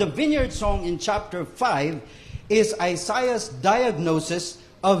 You know, the vineyard song in chapter 5 is Isaiah's diagnosis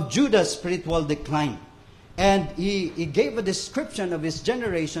of Judah's spiritual decline. And he gave a description of his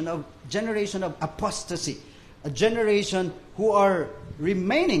generation of apostasy, a generation who are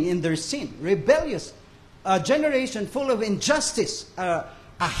remaining in their sin, rebellious, a generation full of injustice, a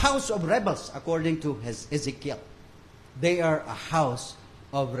house of rebels, according to Ezekiel. They are a house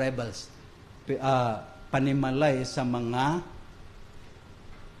of rebels. Panimalay sa mga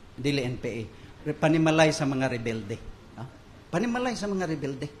dili NPA. Panimalay sa mga rebelde. Panimalay sa mga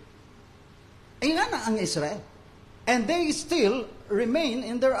rebelde. Ay nga na ang Israel. And they still remain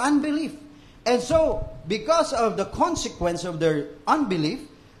in their unbelief. And so, because of the consequence of their unbelief,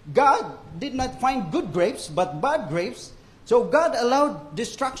 God did not find good grapes, but bad grapes. So God allowed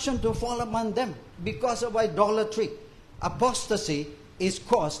destruction to fall upon them because of idolatry. Apostasy is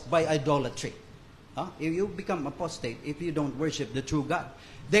caused by idolatry. If you become apostate, if you don't worship the true God.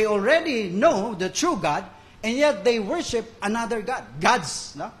 They already know the true God, and yet they worship another God.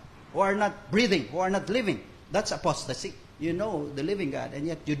 Gods, who are not breathing, who are not living. That's apostasy. You know the living God, and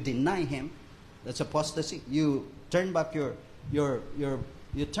yet you deny Him. That's apostasy. You turn back you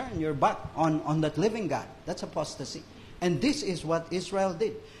turn your back on that living God. That's apostasy. And this is what Israel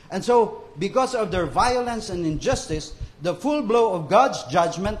did. And so, because of their violence and injustice, the full blow of God's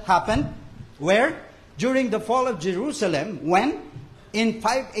judgment happened. Where? During the fall of Jerusalem. When? In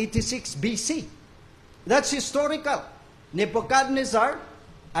 586 BC. That's historical. Nebuchadnezzar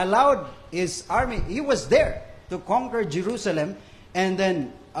allowed his army. He was there to conquer Jerusalem. And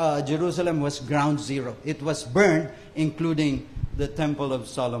then Jerusalem was ground zero. It was burned, including the Temple of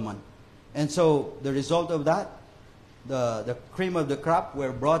Solomon. And so, the result of that, the cream of the crop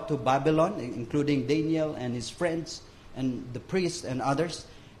were brought to Babylon, including Daniel and his friends, and the priests and others.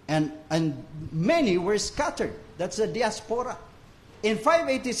 And many were scattered. That's the diaspora. In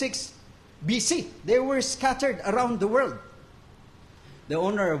 586 BC, they were scattered around the world. The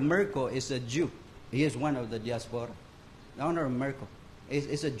owner of Merco is a Jew. He is one of the diaspora. The owner of Merco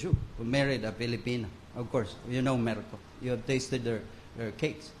is a Jew who married a Filipina. Of course, you know Merco. You have tasted their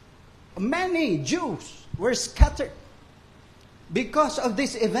cakes. many Jews were scattered because of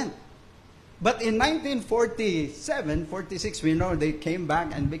this event. But in 1947, 46, we know they came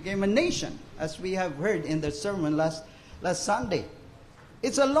back and became a nation, as we have heard in the sermon last Sunday.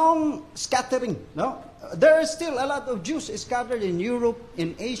 It's a long scattering, no? There are still a lot of Jews scattered in Europe,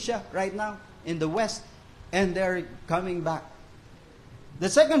 in Asia right now, in the West, and they're coming back. The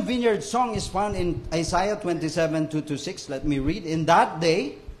second vineyard song is found in Isaiah 27, 2-6. Let me read. In that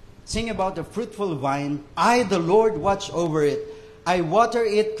day, sing about the fruitful vine. I, the Lord, watch over it. I water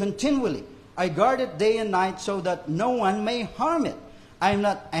it continually. I guard it day and night so that no one may harm it. I am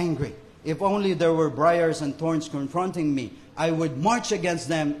not angry. If only there were briars and thorns confronting me, I would march against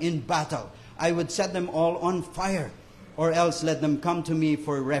them in battle. I would set them all on fire, or else let them come to me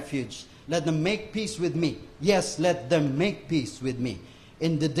for refuge. Let them make peace with me. Yes, let them make peace with me.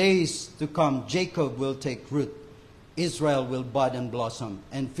 In the days to come, Jacob will take root. Israel will bud and blossom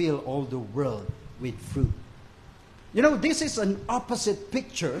and fill all the world with fruit. You know, this is an opposite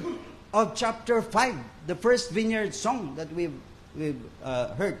picture of chapter 5, the first vineyard song that we've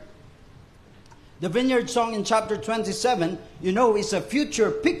heard. The vineyard song in chapter 27, you know, is a future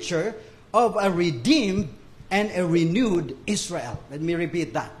picture of a redeemed and a renewed Israel. Let me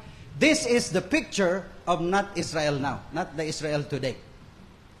repeat that. This is the picture of not Israel now, not the Israel today,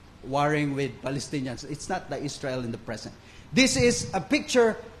 warring with Palestinians. It's not the Israel in the present. This is a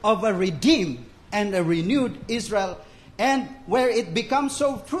picture of a redeemed and a renewed Israel, and where it becomes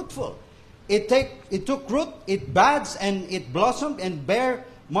so fruitful. It took root, it buds, and it blossomed and bare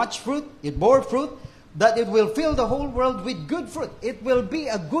much fruit. It bore fruit, that it will fill the whole world with good fruit. It will be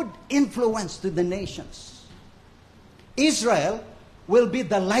a good influence to the nations. Israel will be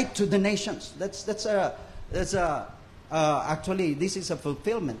the light to the nations. Actually, this is a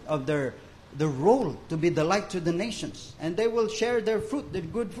fulfillment of the role to be the light to the nations, and they will share their fruit, their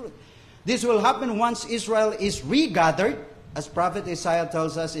good fruit. This will happen once Israel is regathered, as prophet Isaiah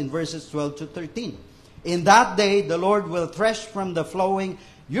tells us in verses 12-13. In that day, the Lord will thresh from the flowing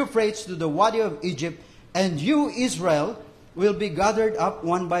Euphrates to the Wadi of Egypt, and you, Israel, will be gathered up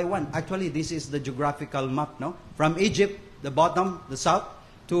one by one. Actually, this is the geographical map, no? From Egypt, the bottom, the south,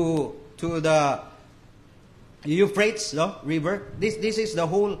 to the Euphrates, no? River. This is the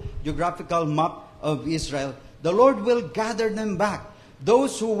whole geographical map of Israel. The Lord will gather them back.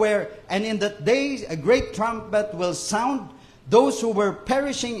 Those who were, and in that day a great trumpet will sound. Those who were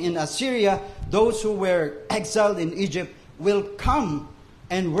perishing in Assyria, those who were exiled in Egypt, will come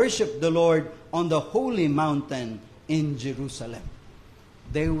and worship the Lord on the holy mountain in Jerusalem.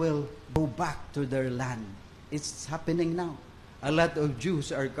 They will go back to their land. It's happening now. A lot of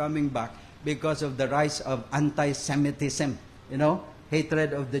Jews are coming back because of the rise of anti-Semitism. You know,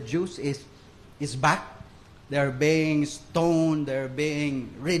 hatred of the Jews is back. They're being stoned, they're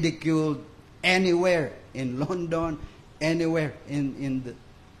being ridiculed anywhere in London, anywhere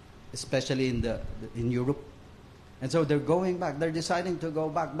especially in Europe. And so they're going back. They're deciding to go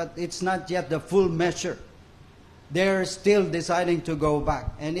back, but it's not yet the full measure. They're still deciding to go back,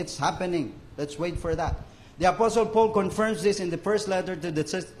 and it's happening. Let's wait for that. The Apostle Paul confirms this in the first letter to the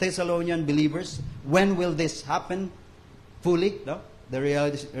Thessalonian believers. When will this happen fully? No? The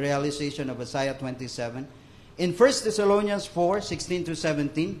realization of Isaiah 27. In 1 Thessalonians 4,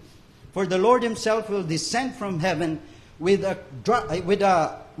 16-17, for the Lord himself will descend from heaven with a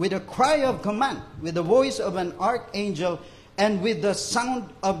cry of command, with the voice of an archangel, and with the sound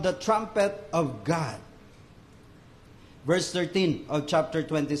of the trumpet of God. Verse 13 of chapter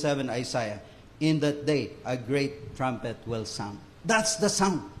 27, Isaiah. In that day, a great trumpet will sound. That's the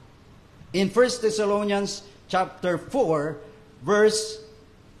sound. In 1 Thessalonians chapter 4, verse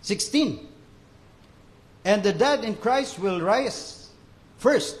 16. And the dead in Christ will rise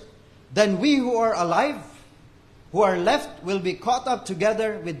first. Then we who are alive, who are left, will be caught up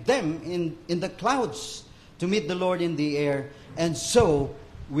together with them in the clouds to meet the Lord in the air. And so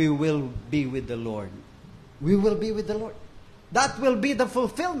we will be with the Lord. We will be with the Lord. That will be the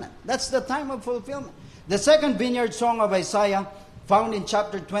fulfillment. That's the time of fulfillment. The second vineyard song of Isaiah, found in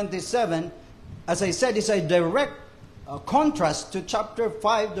chapter 27, as I said, is a direct contrast to chapter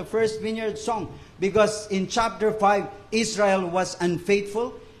 5, the first vineyard song. Because in chapter 5, Israel was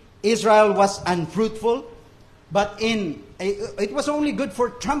unfaithful. Israel was unfruitful. But it was only good for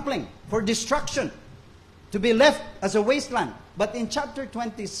trampling, for destruction, to be left as a wasteland. But in chapter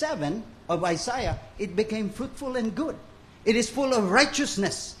 27 of Isaiah, it became fruitful and good. It is full of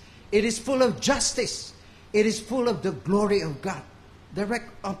righteousness. It is full of justice. It is full of the glory of God. Direct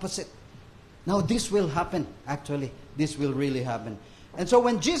opposite. Now this will happen, actually. This will really happen. And so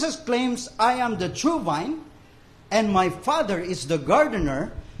when Jesus claims, I am the true vine, and my Father is the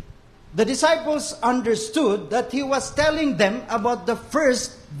gardener, the disciples understood that he was telling them about the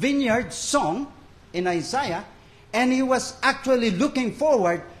first vineyard song in Isaiah, and he was actually looking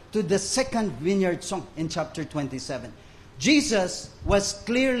forward to the second vineyard song in chapter 27. Jesus was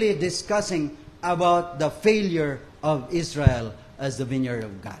clearly discussing about the failure of Israel as the vineyard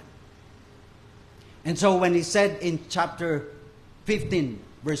of God. And so when he said in chapter 15,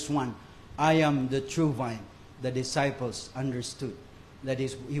 verse 1, I am the true vine, the disciples understood that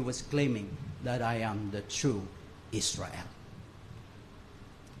he was claiming that I am the true Israel.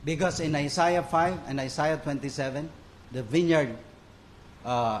 Because in Isaiah 5 and Isaiah 27, the vineyard,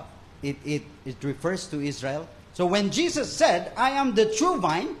 it refers to Israel. So when Jesus said, I am the true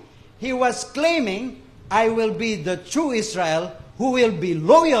vine, he was claiming, I will be the true Israel who will be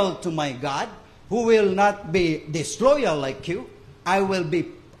loyal to my God, who will not be disloyal like you. I will be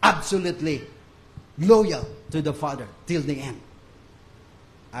absolutely loyal to the Father till the end.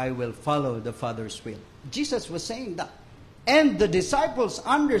 I will follow the Father's will. Jesus was saying that. And the disciples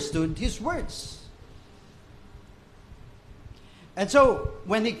understood his words. And so,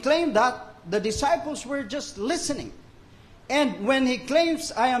 when he claimed that, the disciples were just listening. And when he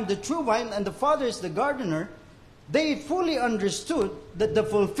claims, I am the true vine and the Father is the gardener, they fully understood that the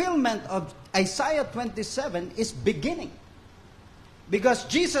fulfillment of Isaiah 27 is beginning. Because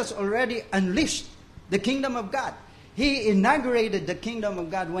Jesus already unleashed the kingdom of God. He inaugurated the kingdom of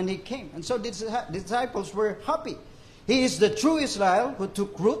God when he came. And so the disciples were happy. He is the true Israel who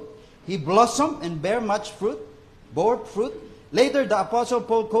took root. He blossomed and bore fruit. Later, the Apostle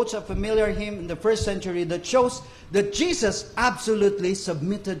Paul quotes a familiar hymn in the first century that shows that Jesus absolutely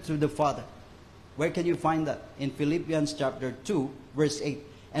submitted to the Father. Where can you find that? In Philippians chapter 2, verse 8.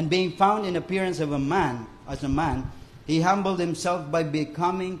 And being found in appearance of a man, he humbled himself by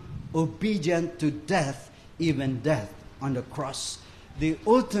becoming obedient to death, even death on the cross. The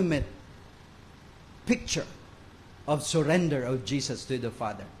ultimate picture of surrender of Jesus to the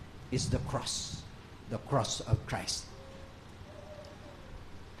Father is the cross of Christ.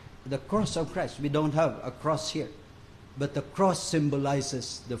 The cross of Christ. We don't have a cross here, but the cross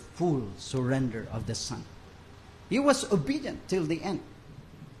symbolizes the full surrender of the Son. He was obedient till the end,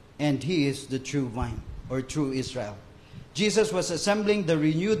 and he is the true vine, or true Israel. Jesus was assembling the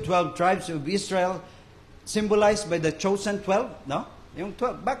renewed 12 tribes of Israel, symbolized by the chosen 12. No? Yung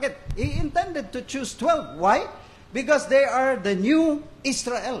 12. Bakit? He intended to choose 12. Why? Because they are the new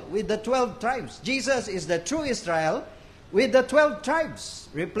Israel with the 12 tribes. Jesus is the true Israel with the 12 tribes,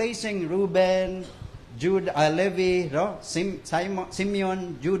 replacing Reuben, Judah, Levi, no?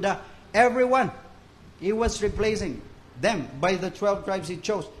 Simeon, Judah, everyone. He was replacing them by the 12 tribes he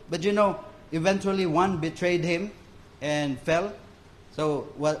chose. But you know, eventually one betrayed him and fell. So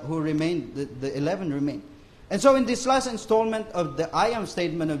who remained? The 11 remained. And so in this last installment of the I am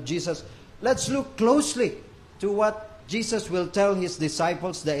statement of Jesus, let's look closely to what Jesus will tell his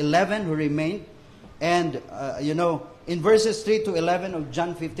disciples, the 11 who remained. And, in verses 3 to 11 of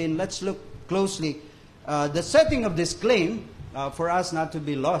John 15, let's look closely. The setting of this claim, for us not to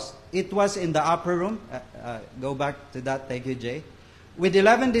be lost, it was in the upper room. Go back to that. Thank you, Jay. With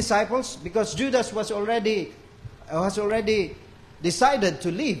 11 disciples, because Judas was already decided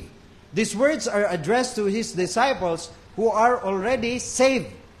to leave. These words are addressed to his disciples who are already saved.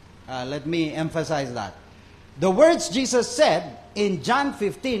 Let me emphasize that. The words Jesus said in John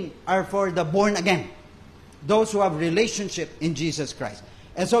 15 are for the born again, those who have relationship in Jesus Christ.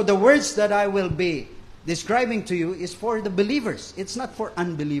 And so the words that I will be describing to you is for the believers. It's not for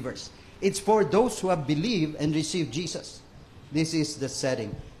unbelievers. It's for those who have believed and received Jesus. This is the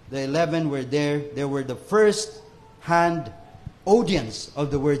setting. The 11 were there. They were the first-hand audience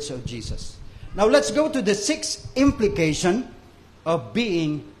of the words of Jesus. Now let's go to the sixth implication of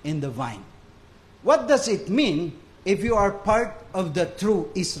being in the vine. What does it mean if you are part of the true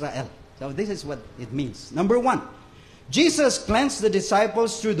Israel? So this is what it means. Number one, Jesus cleansed the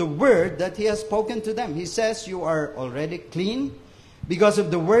disciples through the word that he has spoken to them. He says, you are already clean because of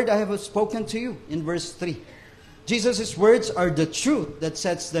the word I have spoken to you, in verse 3. Jesus' words are the truth that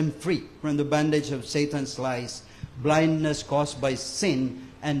sets them free from the bondage of Satan's lies, blindness caused by sin,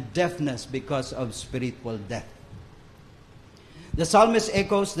 and deafness because of spiritual death. The psalmist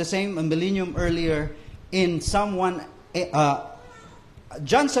echoes the same a millennium earlier in Psalm 1,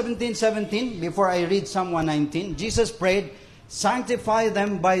 John 17:17. Before I read Psalm 119, Jesus prayed, sanctify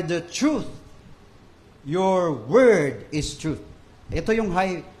them by the truth. Your word is truth. Ito yung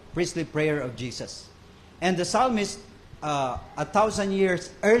high priestly prayer of Jesus. And the psalmist, 1,000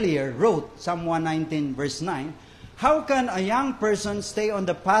 years earlier, wrote Psalm 119 verse 9, how can a young person stay on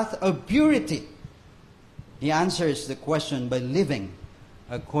the path of purity? He answers the question by living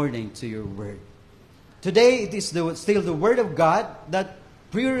according to your word. Today, it is still the word of God that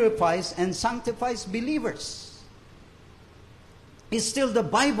purifies and sanctifies believers. It's still the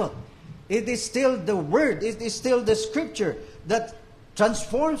Bible. It is still the word. It is still the scripture that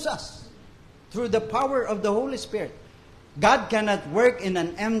transforms us through the power of the Holy Spirit. God cannot work in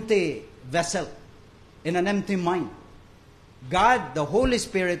an empty vessel, in an empty mind. God, the Holy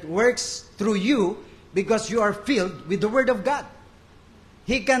Spirit, works through you because you are filled with the Word of God.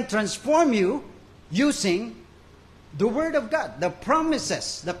 He can transform you using the Word of God, the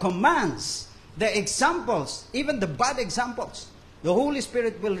promises, the commands, the examples, even the bad examples. The Holy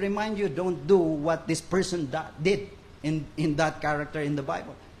Spirit will remind you, don't do what this person did in that character in the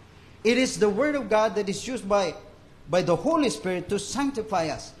Bible. It is the Word of God that is used by the Holy Spirit to sanctify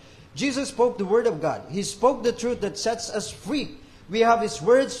us. Jesus spoke the Word of God. He spoke the truth that sets us free. We have His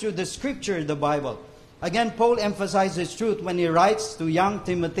words through the Scripture, the Bible. Again, Paul emphasizes truth when he writes to young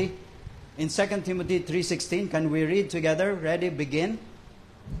Timothy in 2 Timothy 3:16. Can we read together? Ready, begin.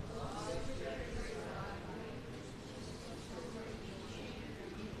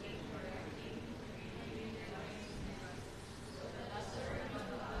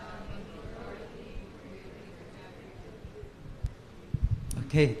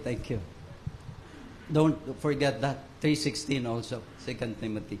 Okay, thank you. Don't forget that. 3:16 also, 2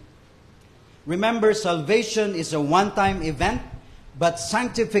 Timothy. Remember, salvation is a one-time event, but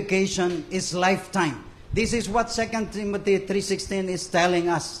sanctification is lifetime. This is what 2 Timothy 3:16 is telling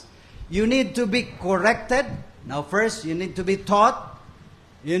us. You need to be corrected. Now first, you need to be taught.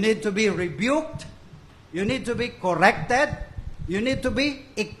 You need to be rebuked. You need to be corrected. You need to be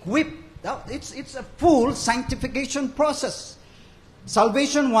equipped. Now, it's a full sanctification process.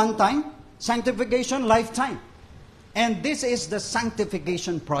 Salvation one time, sanctification lifetime. And this is the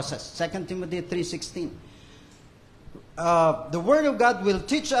sanctification process. 2 Timothy 3:16. The Word of God will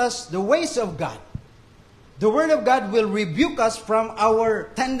teach us the ways of God. The Word of God will rebuke us from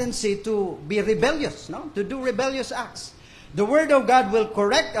our tendency to be rebellious, to do rebellious acts. The Word of God will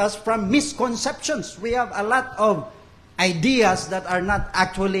correct us from misconceptions. We have a lot of ideas that are not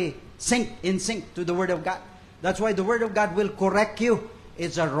actually in sync to the Word of God. That's why the Word of God will correct you.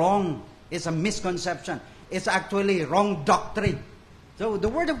 It's a misconception. It's actually wrong doctrine. So the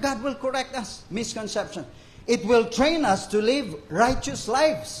Word of God will correct us, misconception. It will train us to live righteous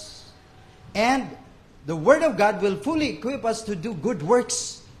lives. And the Word of God will fully equip us to do good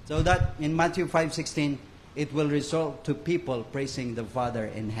works. So that in Matthew 5:16, it will result to people praising the Father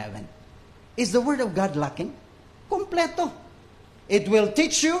in heaven. Is the Word of God lacking? Completo. It will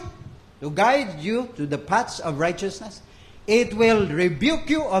teach you, to guide you to the paths of righteousness. It will rebuke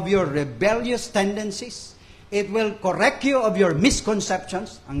you of your rebellious tendencies. It will correct you of your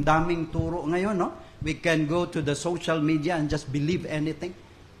misconceptions. Ang daming turo ngayon, no? We can go to the social media and just believe anything.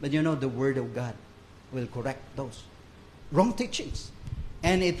 But the Word of God will correct those wrong teachings.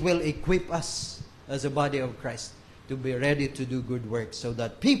 And it will equip us as a body of Christ to be ready to do good works so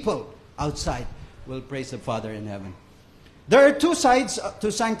that people outside will praise the Father in heaven. There are two sides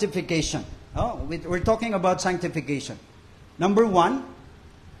to sanctification. We're talking about sanctification. Number one,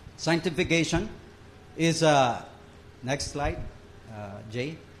 sanctification is, next slide,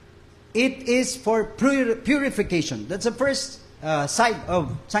 Jay. It is for purification. That's the first side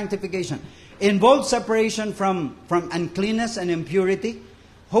of sanctification. Involves separation from uncleanness and impurity.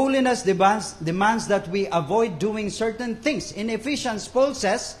 Holiness demands that we avoid doing certain things. In Ephesians, Paul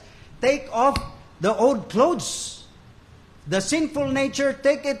says, take off the old clothes. The sinful nature,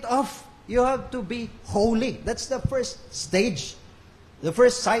 take it off. You have to be holy. That's the first stage, the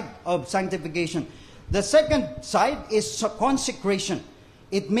first side of sanctification. The second side is consecration.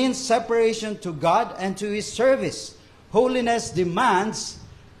 It means separation to God and to His service. Holiness demands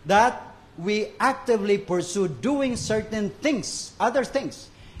that we actively pursue doing certain things, other things.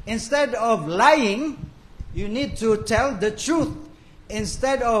 Instead of lying, you need to tell the truth.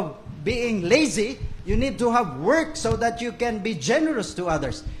 Instead of being lazy, you need to have work so that you can be generous to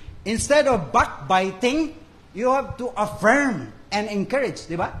others. Instead of backbiting, you have to affirm and encourage.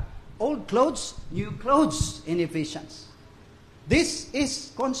 Diba? Old clothes, new clothes in Ephesians. This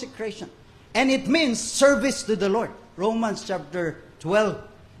is consecration. And it means service to the Lord. Romans chapter 12.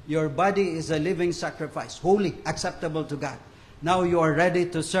 Your body is a living sacrifice, holy, acceptable to God. Now you are ready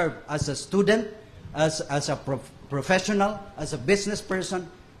to serve as a student, as a professional, as a business person,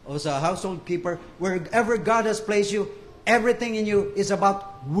 as a household keeper. Wherever God has placed you, everything in you is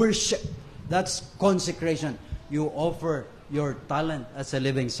about worship. That's consecration. You offer your talent as a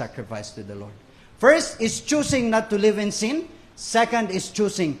living sacrifice to the Lord. First is choosing not to live in sin. Second is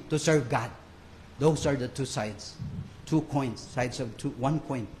choosing to serve God. Those are the two sides two coins, sides of one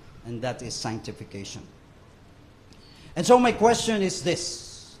coin, and that is sanctification. And so my question is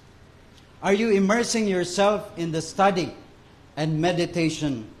this: are you immersing yourself in the study and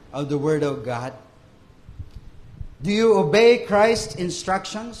meditation of the Word of God? Do you obey Christ's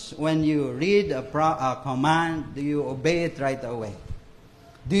instructions when you read a command? Do you obey it right away?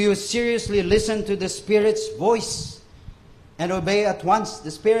 Do you seriously listen to the Spirit's voice and obey at once?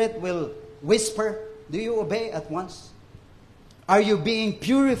 The Spirit will whisper. Do you obey at once? Are you being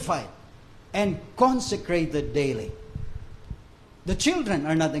purified and consecrated daily? The children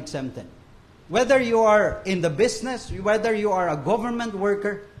are not exempted. Whether you are in the business, whether you are a government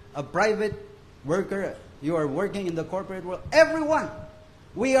worker, a private worker, you are working in the corporate world, everyone,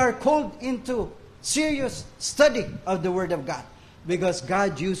 we are called into serious study of the Word of God, because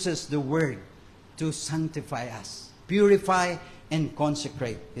God uses the Word to sanctify us, purify and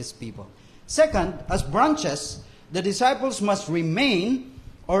consecrate His people. Second, as branches, the disciples must remain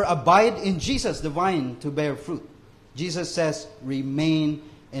or abide in Jesus, the vine, to bear fruit. Jesus says, "Remain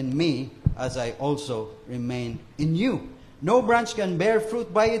in me as I also remain in you." No branch can bear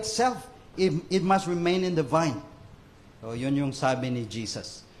fruit by itself. It must remain in the vine. So yun yung sabi ni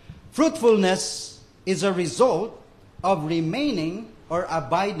Jesus. Fruitfulness is a result of remaining or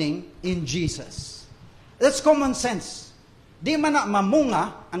abiding in Jesus. That's common sense. Di man na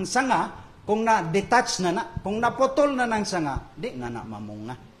mamunga ang sanga kung na-detach na, kung naputol na ng sanga, di na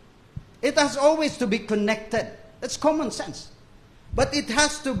mamunga. It has always to be connected. That's common sense. But it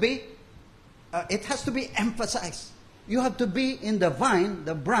has to be emphasized. You have to be in the vine,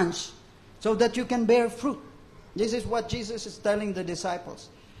 the branch, so that you can bear fruit. This is what Jesus is telling the disciples.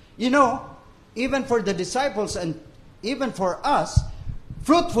 You know, even for the disciples and even for us,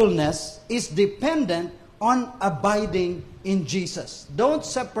 fruitfulness is dependent on abiding in Jesus. Don't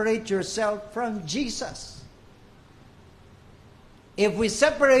separate yourself from Jesus. If we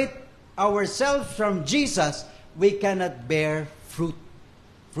separate ourselves from Jesus, we cannot bear fruit.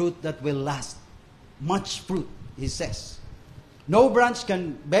 Fruit that will last. Much fruit, He says. No branch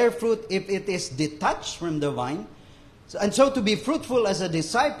can bear fruit if it is detached from the vine. And so to be fruitful as a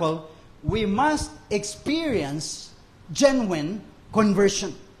disciple, we must experience genuine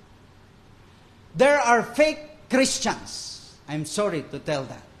conversion. There are fake Christians. I'm sorry to tell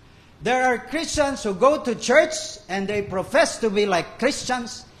that. There are Christians who go to church and they profess to be like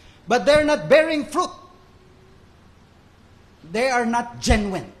Christians, but they're not bearing fruit. They are not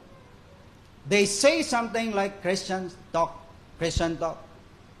genuine. They say something like Christian talk.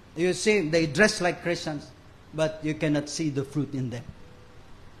 You see, they dress like Christians, but you cannot see the fruit in them.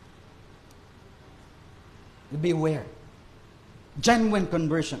 Beware. Genuine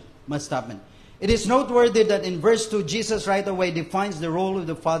conversion must happen. It is noteworthy that in verse 2, Jesus right away defines the role of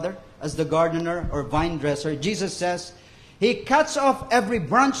the Father as the gardener or vine dresser. Jesus says, "He cuts off every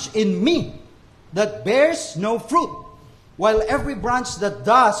branch in me that bears no fruit, while every branch that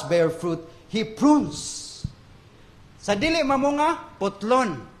does bear fruit, He prunes." Sa dili mamunga,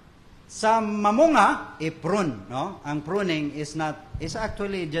 putlon. Sa mamunga, i-prune. No? Ang pruning is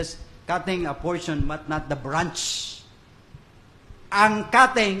actually just cutting a portion, but not the branch. Ang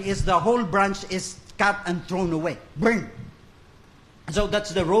cutting is the whole branch is cut and thrown away, burned. So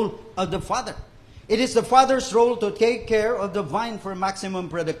that's the role of the Father. It is the Father's role to take care of the vine for maximum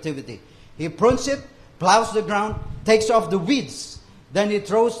productivity. He prunes it, plows the ground, takes off the weeds, then He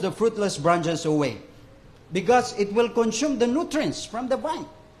throws the fruitless branches away, because it will consume the nutrients from the vine.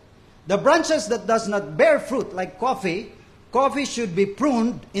 The branches that does not bear fruit, like coffee should be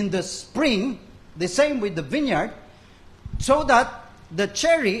pruned in the spring, the same with the vineyard, so that the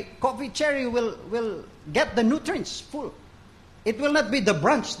coffee cherry will get the nutrients full. It will not be the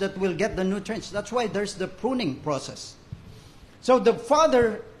branch that will get the nutrients. That's why there's the pruning process. So the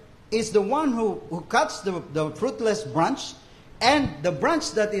Father is the one who cuts the fruitless branch, and the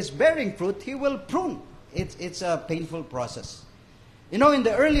branch that is bearing fruit, He will prune. It's a painful process. You know, in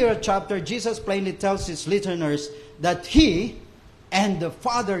the earlier chapter, Jesus plainly tells His listeners that He and the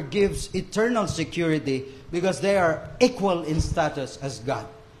Father gives eternal security because they are equal in status as God.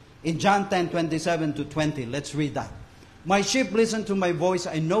 In John 10:27-20, let's read that. "My sheep listen to my voice.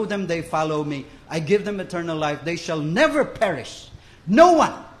 I know them, they follow me. I give them eternal life. They shall never perish. No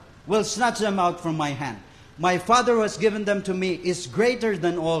one will snatch them out from my hand. My Father who has given them to me is greater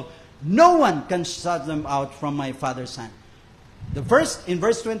than all. No one can snatch them out from my Father's hand." In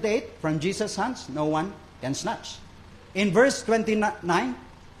verse 28, from Jesus' hands, no one can snatch. In verse 29,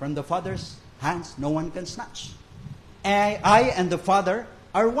 from the Father's hands, no one can snatch. I and the Father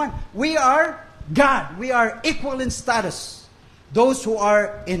are one. We are God. We are equal in status. Those who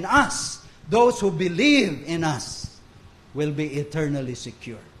are in us, those who believe in us, will be eternally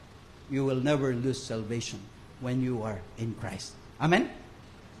secure. You will never lose salvation when you are in Christ. Amen?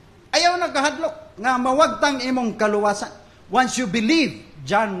 Ayaw na kahadlok nga mawagtang imong kaluwasan. Once you believe,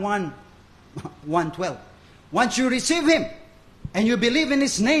 John 1:12. Once you receive Him and you believe in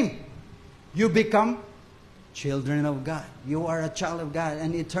His name, you become children of God. You are a child of God,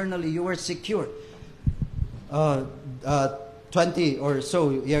 and eternally you are secure. 20 or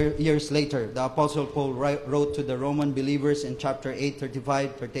so years later, the Apostle Paul wrote to the Roman believers in chapter 8,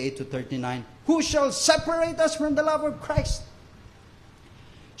 35, 38 to 39, "Who shall separate us from the love of Christ?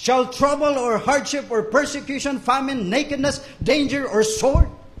 Shall trouble or hardship or persecution, famine, nakedness, danger or sword?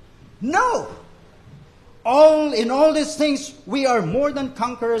 No! In all these things we are more than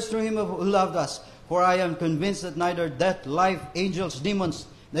conquerors through Him who loved us. For I am convinced that neither death, life, angels, demons,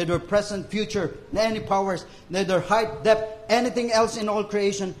 neither present, future, any powers, neither height, depth, anything else in all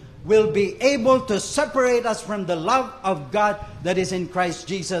creation will be able to separate us from the love of God that is in Christ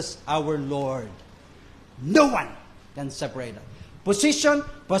Jesus our Lord." No one can separate us. Position,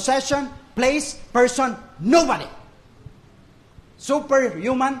 possession, place, person, nobody.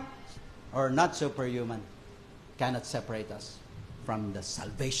 Superhuman or not superhuman cannot separate us from the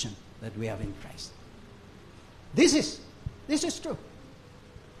salvation that we have in Christ. This is true.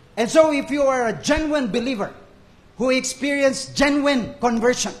 And so if you are a genuine believer who experienced genuine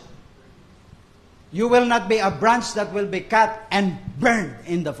conversion, you will not be a branch that will be cut and burned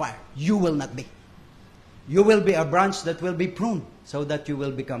in the fire. You will not be. You will be a branch that will be pruned so that you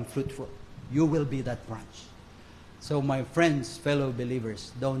will become fruitful. You will be that branch. So my friends, fellow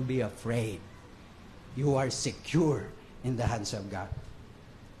believers, don't be afraid. You are secure in the hands of God.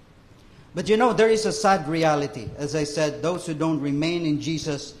 But you know, there is a sad reality. As I said, those who don't remain in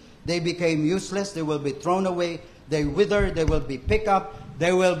Jesus, they became useless. They will be thrown away. They wither. They will be picked up.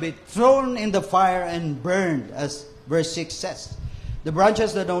 They will be thrown in the fire and burned, as verse 6 says. The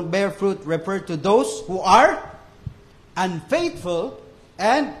branches that don't bear fruit refer to those who are unfaithful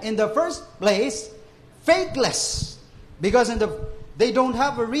and, in the first place, faithless. Because they don't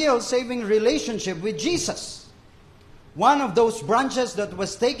have a real saving relationship with Jesus. One of those branches that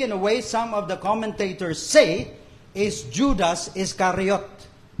was taken away, some of the commentators say, is Judas Iscariot.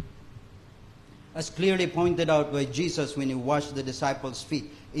 As clearly pointed out by Jesus when He washed the disciples'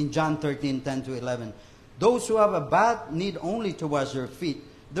 feet in John 13:10 to 11. Those who have a bath need only to wash their feet.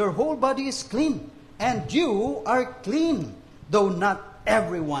 Their whole body is clean. And you are clean, though not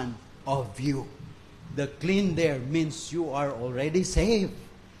every one of you. The clean there means you are already saved.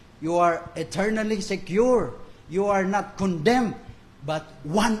 You are eternally secure. You are not condemned, but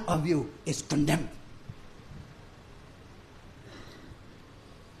one of you is condemned.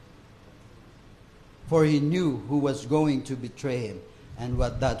 For He knew who was going to betray Him, and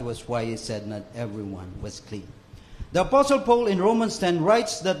that was why He said not everyone was clean. The Apostle Paul in Romans 10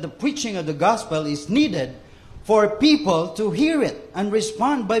 writes that the preaching of the gospel is needed for people to hear it and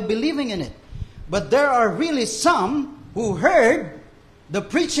respond by believing in it. But there are really some who heard the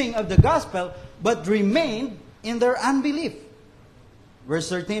preaching of the gospel but remained in their unbelief. Verse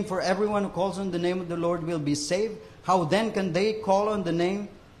 13, "For everyone who calls on the name of the Lord will be saved. How then can they call on the name,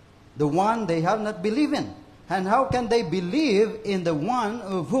 the one they have not believed in? And how can they believe in the one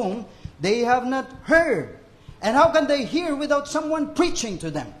of whom they have not heard? And how can they hear without someone preaching to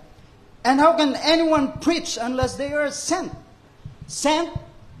them? And how can anyone preach unless they are sent?" Sent,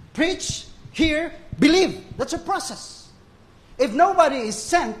 preach, hear, believe. That's a process. If nobody is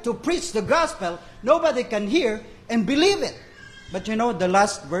sent to preach the gospel, nobody can hear and believe it. But you know, the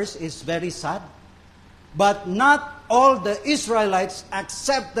last verse is very sad. But not all the Israelites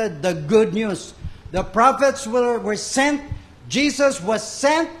accepted the good news. The prophets were sent. Jesus was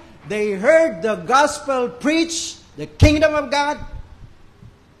sent. They heard the gospel preached, the kingdom of God.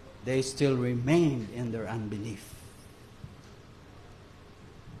 They still remained in their unbelief.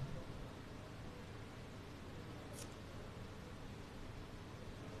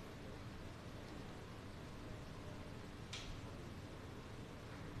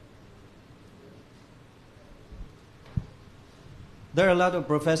 There are a lot of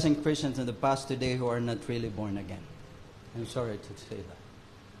professing Christians in the past today who are not really born again. I'm sorry to say that.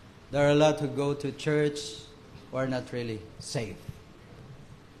 There are a lot who go to church who are not really saved.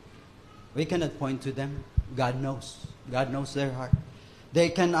 We cannot point to them. God knows. God knows their heart. They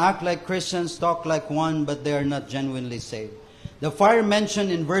can act like Christians, talk like one, but they are not genuinely saved. The fire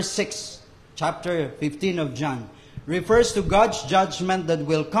mentioned in verse 6, chapter 15 of John, refers to God's judgment that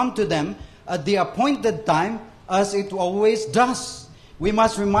will come to them at the appointed time, as it always does. We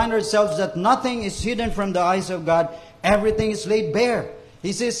must remind ourselves that nothing is hidden from the eyes of God. Everything is laid bare.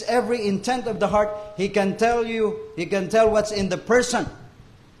 He sees every intent of the heart. He can tell what's in the person.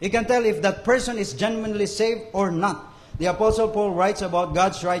 He can tell if that person is genuinely saved or not. The Apostle Paul writes about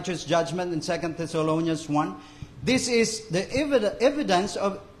God's righteous judgment in 2 Thessalonians 1. This is the evidence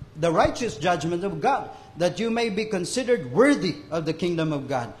of the righteous judgment of God, that you may be considered worthy of the kingdom of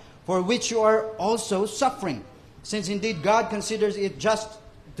God, for which you are also suffering. Since indeed God considers it just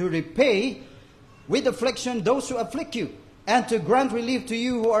to repay with affliction those who afflict you, and to grant relief to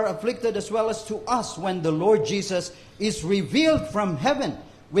you who are afflicted, as well as to us, when the Lord Jesus is revealed from heaven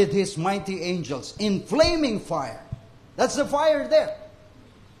with his mighty angels in flaming fire. That's the fire there.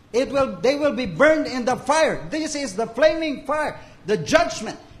 They will be burned in the fire. This is the flaming fire, the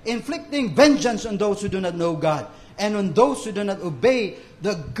judgment, inflicting vengeance on those who do not know God and on those who do not obey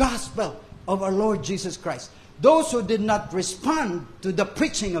the gospel of our Lord Jesus Christ. Those who did not respond to the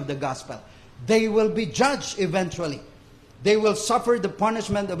preaching of the gospel, they will be judged eventually. They will suffer the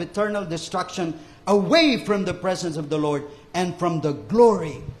punishment of eternal destruction away from the presence of the Lord and from the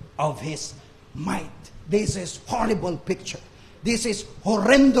glory of his might. This is horrible picture. This is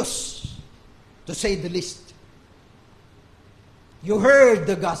horrendous, to say the least. You heard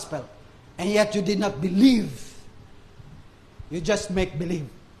the gospel, and yet you did not believe. You just make believe.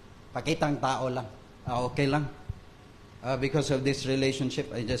 Pakitang tao lang. Okay lang. Because of this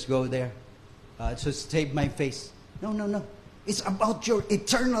relationship, I just go there. To save my face. No, no, no. It's about your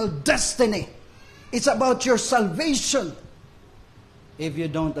eternal destiny. It's about your salvation. If you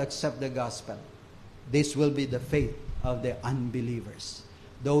don't accept the gospel, this will be the fate of the unbelievers.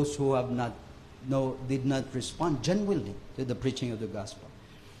 Those who did not respond genuinely to the preaching of the gospel.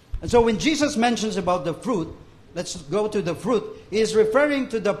 And so when Jesus mentions about the fruit, let's go to the fruit. He is referring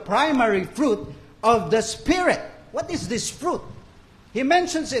to the primary fruit of the Spirit. What is this fruit? He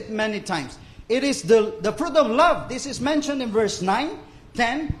mentions it many times. It is the fruit of love. This is mentioned in verse 9,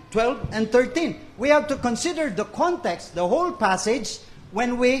 10, 12, and 13. We have to consider the context, the whole passage,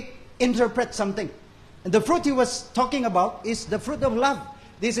 when we interpret something. And the fruit he was talking about is the fruit of love.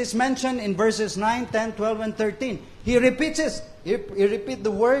 This is mentioned in verses 9, 10, 12, and 13. He repeats it. He repeats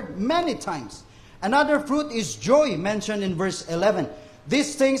the word many times. Another fruit is joy, mentioned in verse 11.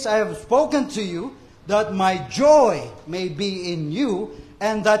 These things I have spoken to you, that my joy may be in you,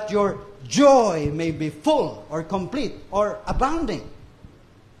 and that your joy may be full or complete or abounding.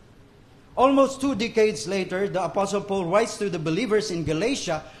 Almost 2 decades later, the Apostle Paul writes to the believers in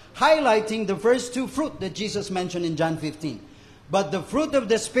Galatia, highlighting the first two fruit that Jesus mentioned in John 15. But the fruit of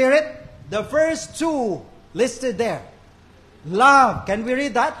the Spirit, the first two listed there. Love. Can we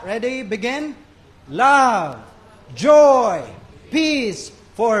read that? Ready? Begin. Love, joy, peace,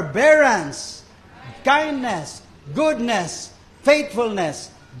 forbearance, kindness, goodness,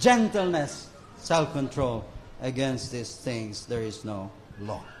 faithfulness, gentleness, self-control. Against these things there is no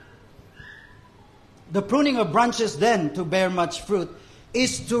law. The pruning of branches then to bear much fruit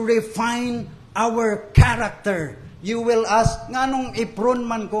is to refine our character. You will ask, nganong iprun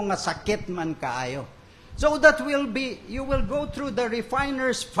man ko nga sakit man kaayo? So that you will go through the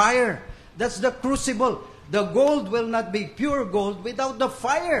refiner's fire. That's the crucible. The gold will not be pure gold without the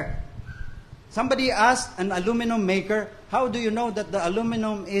fire. Somebody asked an aluminum maker, how do you know that the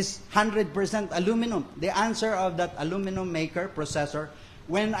aluminum is 100% aluminum? The answer of that aluminum maker, processor,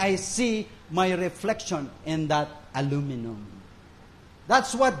 when I see my reflection in that aluminum.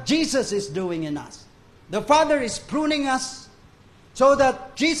 That's what Jesus is doing in us. The Father is pruning us so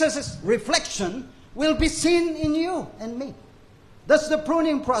that Jesus' reflection will be seen in you and me. That's the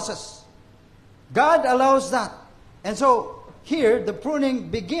pruning process. God allows that. And so here the pruning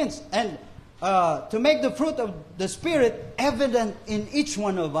begins. And to make the fruit of the Spirit evident in each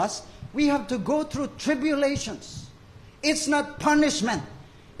one of us, we have to go through tribulations. It's not punishment.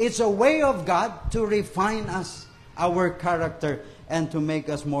 It's a way of God to refine us, our character, and to make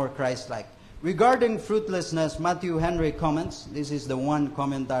us more Christ-like. Regarding fruitlessness, Matthew Henry comments, this is the one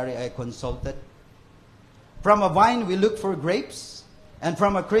commentary I consulted. From a vine we look for grapes, and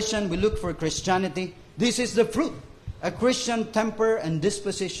from a Christian we look for Christianity. This is the fruit. A Christian temper and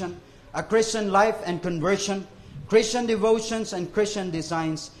disposition, a Christian life and conversion, Christian devotions and Christian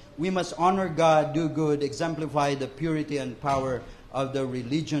designs. We must honor God, do good, exemplify the purity and power of the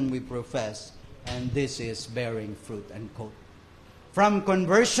religion we profess. And this is bearing fruit, end quote. From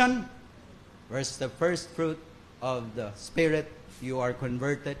conversion, where's the first fruit of the Spirit? You are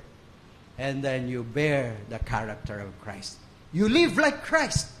converted. And then you bear the character of Christ. You live like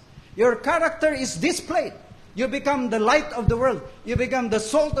Christ. Your character is displayed. You become the light of the world. You become the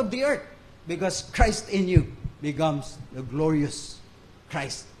salt of the earth. Because Christ in you becomes the glorious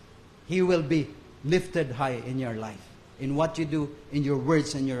Christ. He will be lifted high in your life. in what you do, in your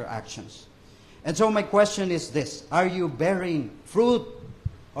words and your actions. And so my question is this: are you bearing fruit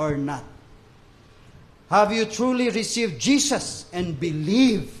or not? Have you truly received Jesus and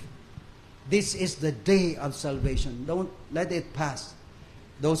believe this is the day of salvation? Don't let it pass.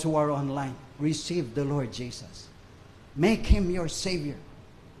 Those who are online, receive the Lord Jesus. Make Him your Savior.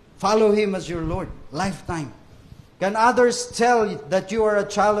 Follow Him as your Lord, lifetime. Can others tell that you are a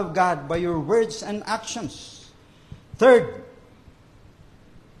child of God by your words and actions? Third,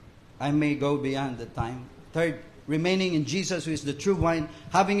 I may go beyond the time. Third, remaining in Jesus, who is the true vine,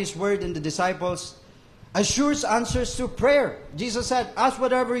 having His word in the disciples, assures answers to prayer. Jesus said, ask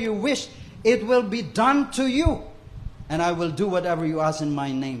whatever you wish, it will be done to you. And I will do whatever you ask in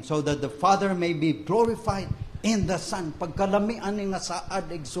my name, so that the Father may be glorified in the Son. Pagkalami ani nga saad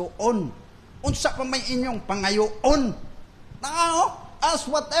igsuon. Unsa pa may inyong pangayoon? Ask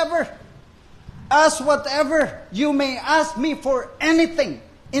whatever. Ask whatever. You may ask me for anything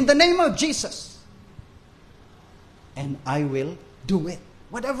in the name of Jesus. And I will do it.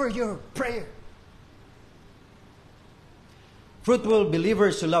 Whatever your prayer. Fruitful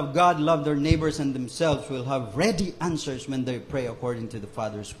believers who love God, love their neighbors and themselves will have ready answers when they pray according to the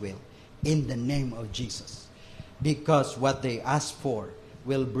Father's will. In the name of Jesus. Because what they ask for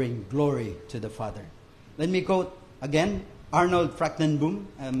will bring glory to the Father. Let me quote again Arnold Frachtenboom,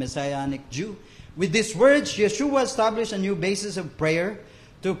 a Messianic Jew. With these words, Yeshua established a new basis of prayer,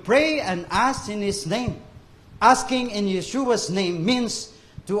 to pray and ask in His name. Asking in Yeshua's name means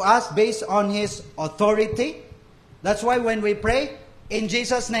to ask based on His authority. That's why when we pray in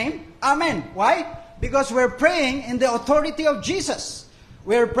Jesus' name, Amen. Why? Because we're praying in the authority of Jesus.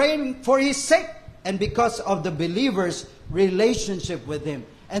 We're praying for His sake and because of the believer's relationship with Him.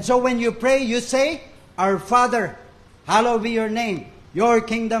 And so when you pray, you say, Our Father, hallowed be your name. Your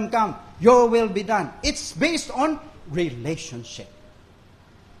kingdom come. Your will be done. It's based on relationship.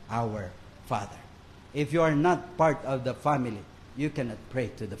 Our Father. If you are not part of the family, you cannot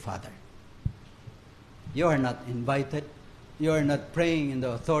pray to the Father. You are not invited. You are not praying in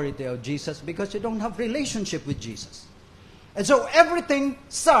the authority of Jesus because you don't have relationship with Jesus. And so everything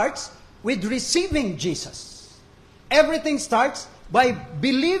starts with receiving Jesus. Everything starts by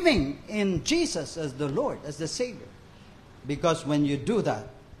believing in Jesus as the Lord, as the Savior. Because when you do that,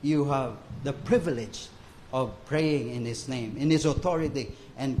 you have the privilege of praying in His name, in His authority,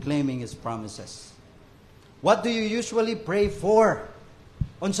 and claiming His promises. What do you usually pray for?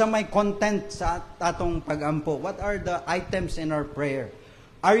 Unsa may content sa atong pagampo? What are the items in our prayer?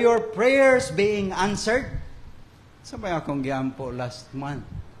 Are your prayers being answered? Sabay akong giampo last month.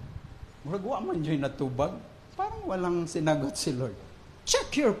 Murag wa man dyan natubag. Parang walang sinagot si Lord.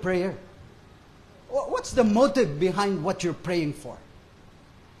 Check your prayer. What's the motive behind what you're praying for?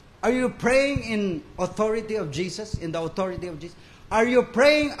 Are you praying in authority of Jesus? In the authority of Jesus? Are you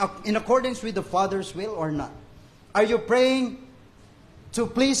praying in accordance with the Father's will or not? Are you praying to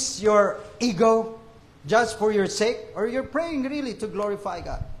please your ego just for your sake? Or you're praying really to glorify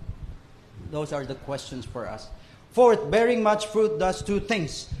God? Those are the questions for us. Fourth, bearing much fruit does two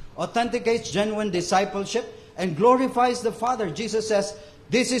things. Authenticates genuine discipleship and glorifies the Father. Jesus says,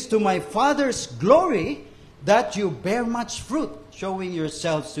 this is to my Father's glory that you bear much fruit, showing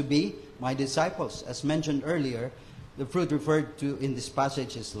yourselves to be my disciples. As mentioned earlier, the fruit referred to in this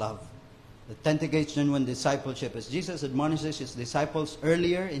passage is love. Authenticates genuine discipleship. As Jesus admonishes His disciples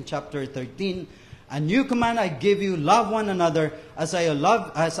earlier in chapter 13, a new command I give you, love one another. As I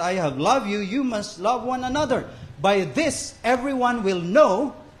have loved you, you must love one another. By this, everyone will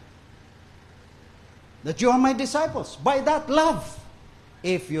know that you are my disciples. By that love,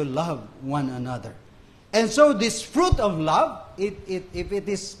 if you love one another. And so this fruit of love, if it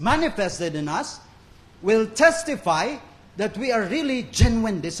is manifested in us, will testify that we are really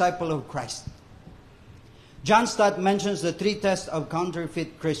genuine disciple of Christ. John Stott mentions the three tests of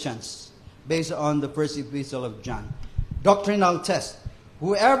counterfeit Christians based on the first epistle of John. Doctrinal test.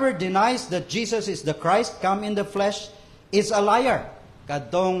 Whoever denies that Jesus is the Christ, come in the flesh, is a liar.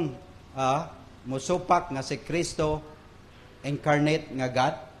 Kadtong musupak nga si Kristo incarnate nga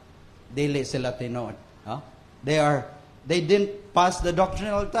God, dili sila tinuod. They didn't pass the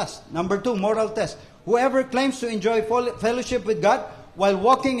doctrinal test. Number two, moral test. Whoever claims to enjoy fellowship with God while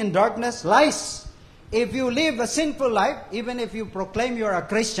walking in darkness lies. If you live a sinful life, even if you proclaim you're a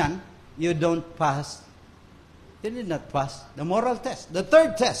Christian, you don't pass. You did not pass the moral test. The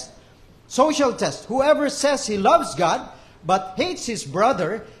third test, social test. Whoever says he loves God but hates his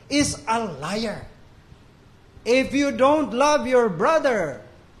brother is a liar. If you don't love your brother,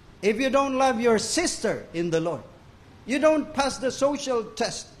 if you don't love your sister in the Lord, you don't pass the social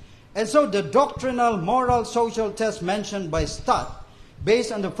test. And so the doctrinal, moral, social test mentioned by Stott,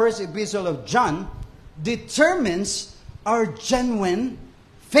 based on the first epistle of John, determines our genuine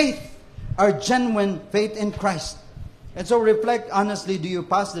faith in Christ. And so reflect honestly, do you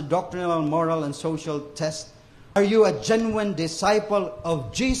pass the doctrinal, moral, and social test? Are you a genuine disciple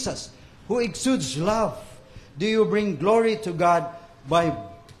of Jesus who exudes love? Do you bring glory to God by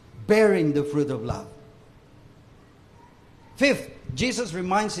bearing the fruit of love? Fifth, Jesus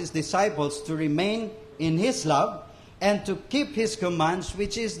reminds his disciples to remain in his love and to keep his commands,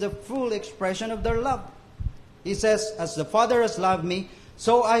 which is the full expression of their love. He says, as the Father has loved me,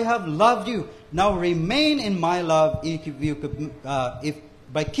 so I have loved you. Now remain in my love if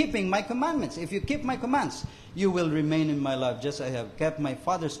by keeping my commandments. If you keep my commands, you will remain in my love, just as I have kept my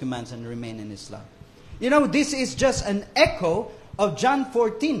Father's commands and remain in his love. You know, this is just an echo of John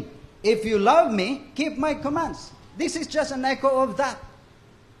 14. If you love me, keep my commands. This is just an echo of that.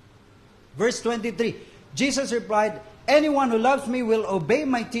 Verse 23, Jesus replied, anyone who loves me will obey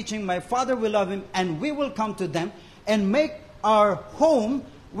my teaching. My Father will love him, and we will come to them and make our home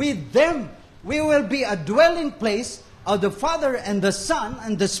with them. We will be a dwelling place of the Father and the Son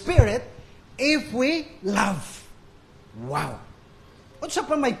and the Spirit if we love. Wow! Unsa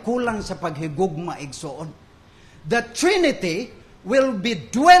pa may kulang sa paghigugma igsoon? The Trinity will be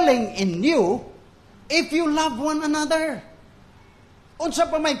dwelling in you if you love one another.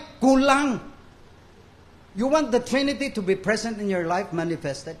 Unsa pa may kulang? You want the Trinity to be present in your life,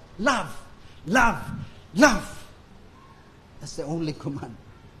 manifested? Love, love, love. That's the only command.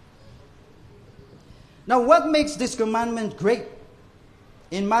 Now, what makes this commandment great?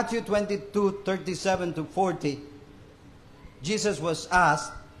 In Matthew 22:37 to 40, Jesus was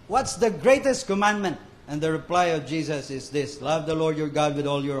asked, what's the greatest commandment? And the reply of Jesus is this: love the Lord your God with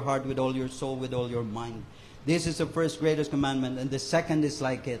all your heart, with all your soul, with all your mind. This is the first greatest commandment. And the second is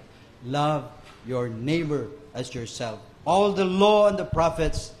like it: love your neighbor as yourself. All the law and the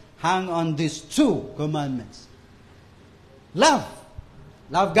prophets hang on these two commandments. Love.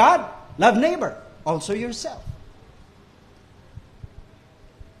 Love God, love neighbor, also yourself.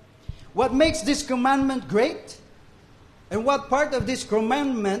 What makes this commandment great? And what part of this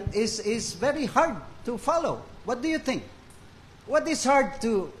commandment is very hard to follow? What do you think? What is hard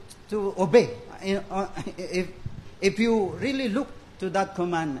to obey? If you really look to that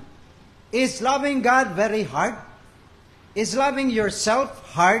commandment. Is loving God very hard? Is loving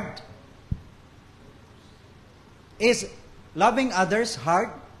yourself hard? Is loving others hard?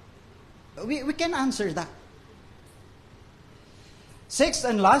 We can answer that. Sixth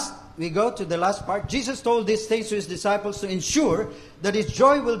and last, we go to the last part. Jesus told these things to his disciples to ensure that his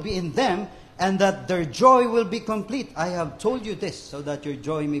joy will be in them and that their joy will be complete. I have told you this so that your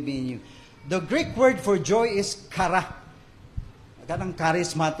joy may be in you. The Greek word for joy is kara. Kanang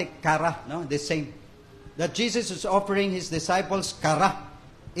charismatic kara, no? The same. That Jesus is offering his disciples kara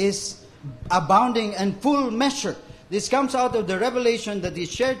is abounding and full measure. This comes out of the revelation that he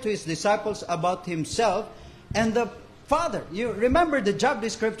shared to his disciples about himself and the Father. You remember the job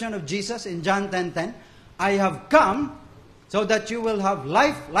description of Jesus in John 10:10? I have come so that you will have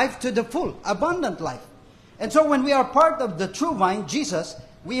life, life to the full, abundant life. And so when we are part of the true vine, Jesus,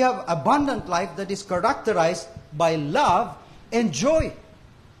 we have abundant life that is characterized by love and joy.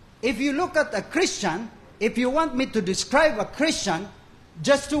 If you look at a Christian, if you want me to describe a Christian,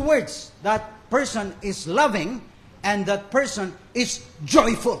 just two words: that person is loving and that person is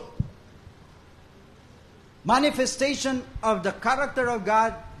joyful. Manifestation of the character of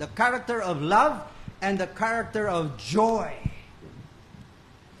God, the character of love, and the character of joy.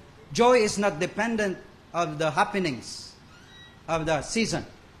 Joy is not dependent of the happenings of the season.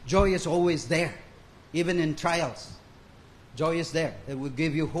 Joy is always there, even in trials. Joy is there. It will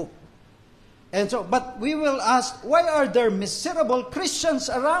give you hope. And so, but we will ask, why are there miserable Christians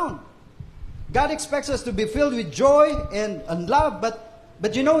around? God expects us to be filled with joy and love,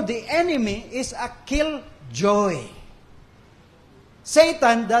 but you know, the enemy is a killjoy.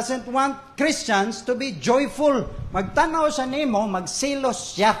 Satan doesn't want Christians to be joyful. Magtanaw sa nimo,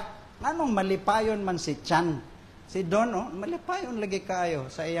 magsilos siya. Anong malipayon man si Chan? Si Don, malipayon lagi kayo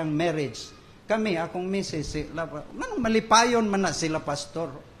sa iyang marriage. Kami, akong misis, anong malipayon man na sila,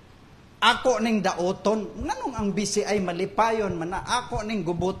 pastor? Ako ning daoton, nganong ang BCI malipayon man na ako ning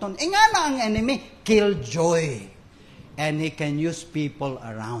gubuton. Nga na ang enemy, killjoy. And he can use people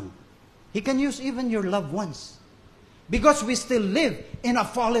around. He can use even your loved ones. Because we still live in a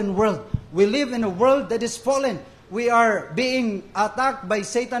fallen world. We live in a world that is fallen. We are being attacked by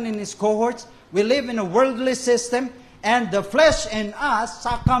Satan and his cohorts. We live in a worldly system. And the flesh in us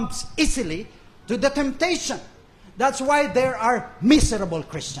succumbs easily to the temptation. That's why there are miserable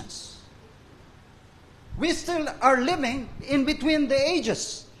Christians. We still are living in between the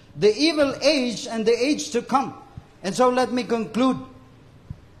ages, the evil age and the age to come. And so let me conclude.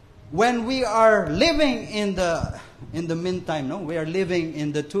 When we are living in the meantime, no, we are living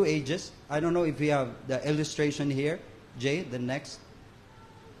in the two ages. I don't know if we have the illustration here. Jay, the next.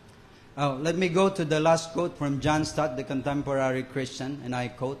 Let me go to the last quote from John Stott, the contemporary Christian, and I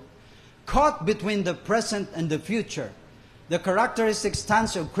quote, "Caught between the present and the future, the characteristic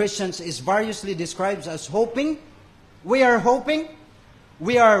stance of Christians is variously described as hoping. We are hoping,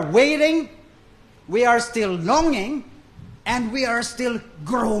 we are waiting, we are still longing, and we are still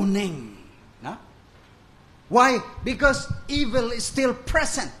groaning." No? Why? Because evil is still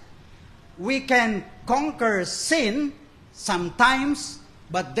present. We can conquer sin sometimes,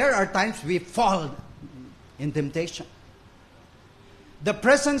 but there are times we fall in temptation. The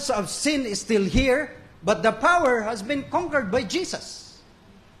presence of sin is still here, but the power has been conquered by Jesus.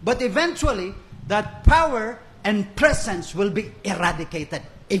 But eventually, that power and presence will be eradicated.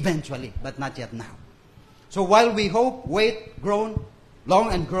 Eventually, but not yet now. So while we hope, wait, groan,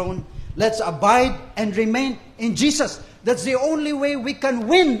 long and groan, let's abide and remain in Jesus. That's the only way we can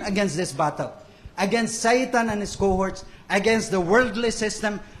win against this battle. Against Satan and his cohorts, against the worldly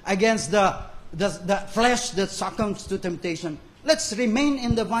system, against the flesh that succumbs to temptation. Let's remain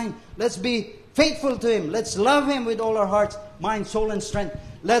in the vine. Let's be faithful to Him. Let's love Him with all our hearts, mind, soul, and strength.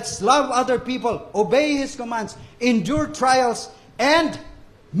 Let's love other people, obey His commands, endure trials, and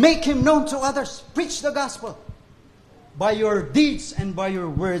make Him known to others. Preach the gospel. By your deeds and by your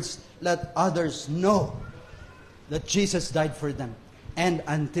words, let others know that Jesus died for them and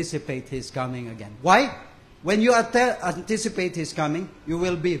anticipate His coming again. Why? When you anticipate His coming, you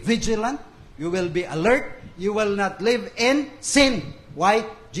will be vigilant, you will be alert, you will not live in sin. Why?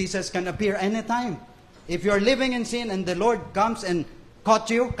 Jesus can appear anytime. If you're living in sin and the Lord comes and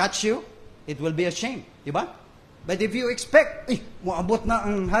catch you, it will be a shame. Diba? But if you expect, moabot na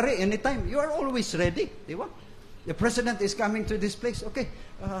ang hari anytime, you are always ready. Diba? The president is coming to this place. Okay,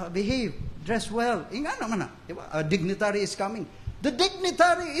 behave, dress well. Inga naman na. Diba? A dignitary is coming. The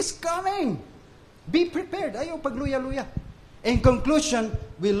dignitary is coming. Be prepared. Ayaw pagluya-luya. In conclusion,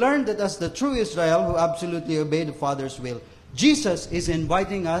 we learned that as the true Israel who absolutely obey the Father's will, Jesus is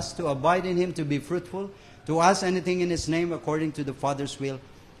inviting us to abide in Him, to be fruitful, to ask anything in His name according to the Father's will,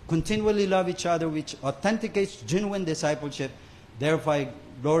 continually love each other, which authenticates genuine discipleship, thereby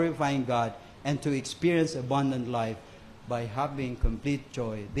glorifying God, and to experience abundant life by having complete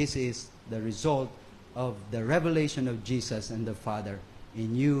joy. This is the result of the revelation of Jesus and the Father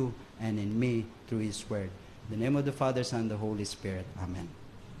in you and in me through His Word. In the name of the Father, Son, and the Holy Spirit. Amen.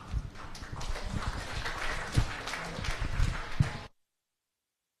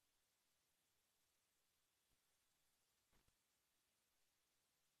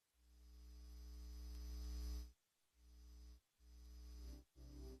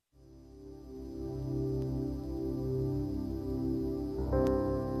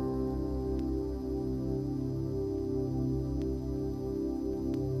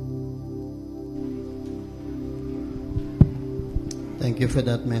 Thank you for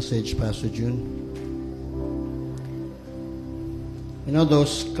that message, Pastor June. You know,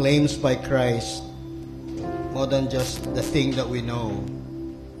 those claims by Christ, more than just the thing that we know,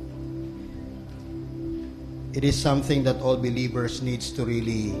 it is something that all believers needs to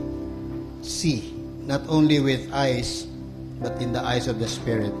really see, not only with eyes, but in the eyes of the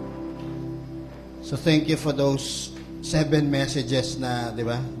Spirit. So thank you for those 7 messages na, di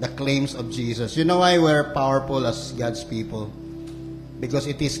ba? The claims of Jesus. You know why we're powerful as God's people? Because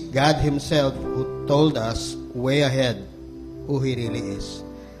it is God Himself who told us way ahead who He really is.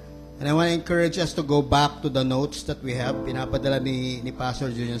 And I want to encourage us to go back to the notes that we have. Pinapadala ni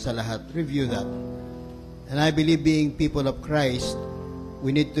Pastor Junior sa lahat. Review that. And I believe being people of Christ,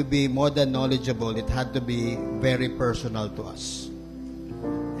 we need to be more than knowledgeable. It had to be very personal to us.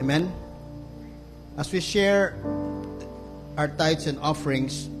 Amen? As we share our tithes and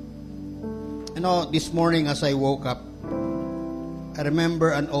offerings, you know, this morning as I woke up, I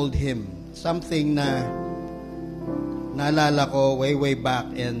remember an old hymn, something na naalala ko way back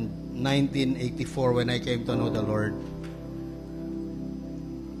in 1984 when I came to know the Lord.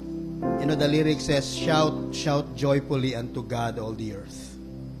 You know, the lyric says, shout joyfully unto God all the earth.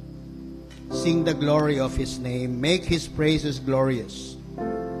 Sing the glory of His name, make His praises glorious.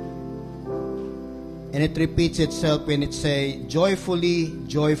 And it repeats itself when it say, joyfully,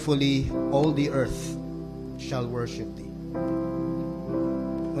 joyfully, all the earth shall worship Thee.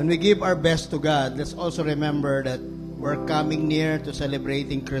 When we give our best to God, let's also remember that we're coming near to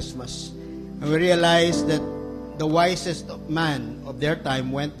celebrating Christmas. And we realize that the wisest man of their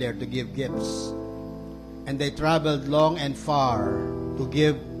time went there to give gifts. And they traveled long and far to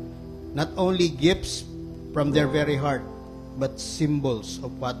give not only gifts from their very heart, but symbols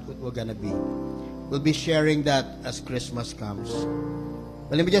of what we're gonna be. We'll be sharing that as Christmas comes.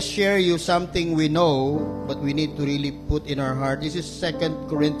 But let me just share you something we know, but we need to really put in our heart. This is 2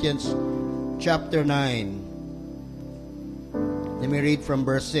 Corinthians chapter 9. Let me read from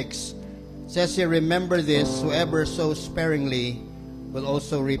verse 6. It says here, remember this, whoever sows sparingly will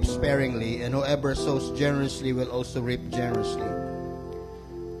also reap sparingly, and whoever sows generously will also reap generously.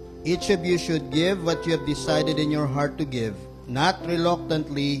 Each of you should give what you have decided in your heart to give, not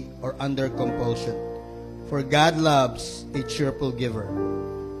reluctantly or under compulsion. For God loves a cheerful giver.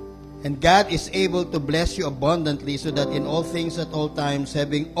 And God is able to bless you abundantly, so that in all things at all times,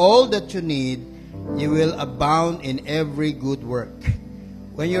 having all that you need, you will abound in every good work.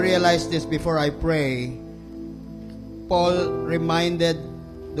 When you realize this, before I pray, Paul reminded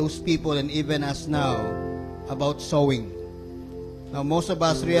those people, and even us now, about sowing. Now, most of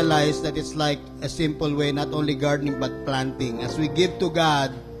us realize that it's like a simple way, not only gardening, but planting. As we give to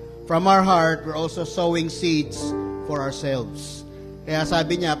God from our heart, we're also sowing seeds for ourselves. Kaya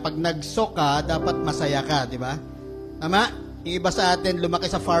sabi niya, pag nag-sow ka, dapat masaya ka, di ba? Tama? Yung iba sa atin,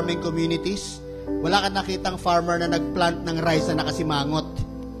 lumaki sa farming communities, wala ka nakitang farmer na nagplant ng rice na nakasimangot.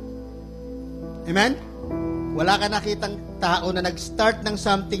 Amen? Wala ka nakitang tao na nag-start ng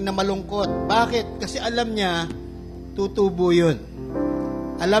something na malungkot. Bakit? Kasi alam niya, tutubo yun.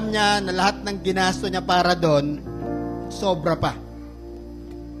 Alam niya na lahat ng ginasto niya para doon, sobra pa.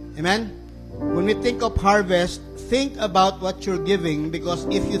 Amen? When we think of harvest, think about what you're giving, because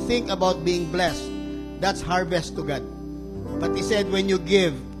if you think about being blessed, that's harvest to God. But he said, when you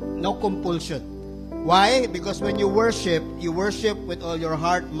give, no compulsion. Why? Because when you worship with all your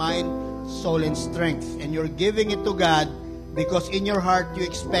heart, mind, soul, and strength. And you're giving it to God because in your heart, you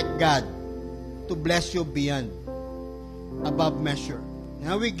expect God to bless you beyond, above measure.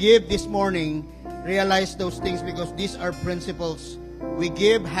 Now we give this morning, realize those things, because these are principles. We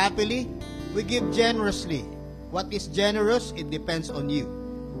give happily, we give generously. What is generous? It depends on you.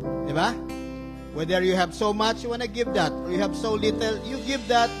 Diba? Whether you have so much, you want to give that, or you have so little, you give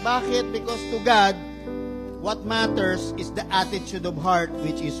that. Bakit? Because to God, what matters is the attitude of heart,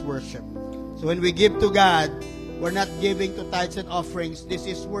 which is worship. So when we give to God, we're not giving to tithes and offerings. This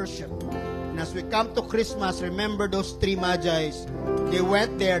is worship. And as we come to Christmas, remember those three magi's. They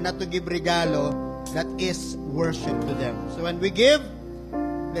went there not to give regalo. That is worship to them. So when we give,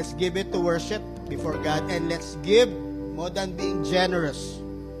 let's give it to worship before God. And let's give more than being generous.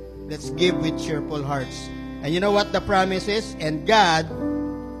 Let's give with cheerful hearts. And you know what the promise is? And God,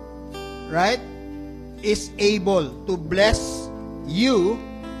 right, is able to bless you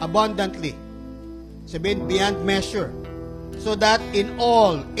abundantly. Sabihin, beyond measure. So that in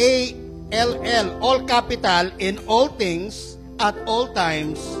all, A-L-L, all capital, in all things, at all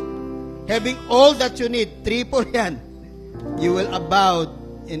times, having all that you need, triple yan, you will abound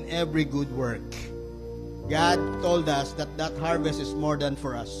in every good work. God told us that that harvest is more than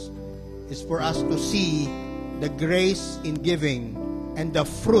for us. It's for us to see the grace in giving and the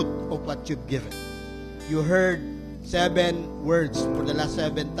fruit of what you've given. You heard 7 words for the last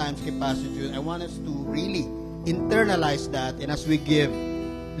 7 times kay Pastor Jude. I want us to really internalize that, and as we give,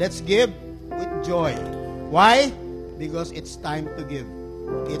 let's give with joy. Why? Because it's time to give.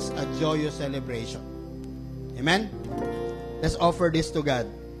 It's a joyous celebration. Amen? Let's offer this to God.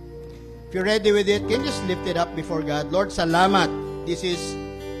 If you're ready with it, can you just lift it up before God? Lord, salamat. This is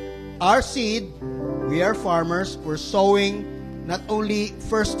our seed. We are farmers. We're sowing not only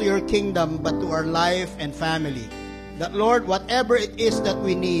first to your kingdom, but to our life and family. That, Lord, whatever it is that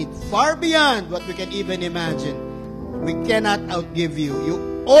we need, far beyond what we can even imagine, we cannot outgive you.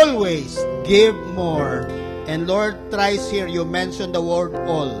 You always give more. And Lord, thrice here, you mentioned the word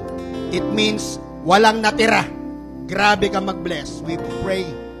all. It means walang natira. Grabe ka mag-bless. We pray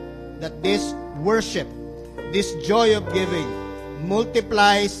that this worship, this joy of giving,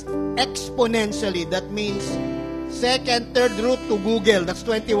 multiplies exponentially. That means second, third root to Google. That's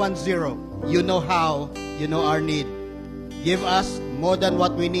 21-0. You know how. You know our need. Give us more than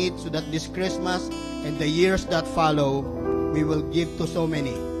what we need, so that this Christmas and the years that follow, we will give to so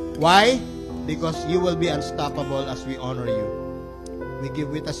many. Why? Because you will be unstoppable as we honor you. We give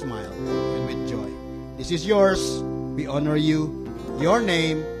with a smile and with joy. This is yours. We honor you. Your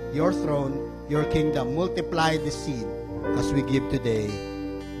name, your throne, your kingdom. Multiply the seed as we give today.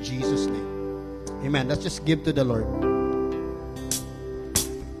 In Jesus' name. Amen. Let's just give to the Lord.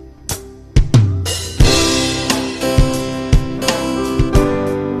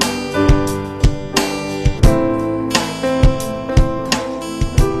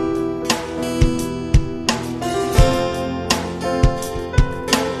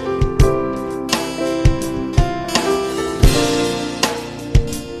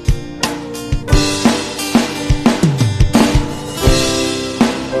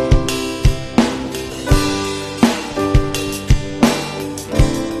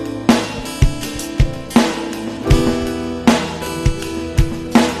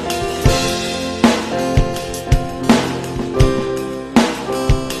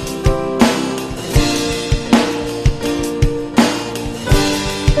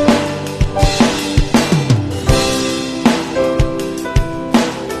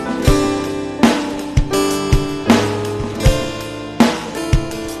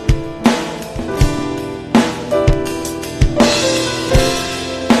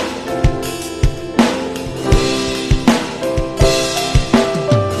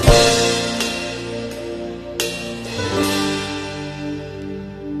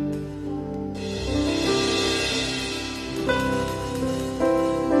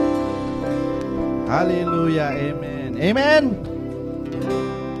 Hallelujah. Amen. Amen.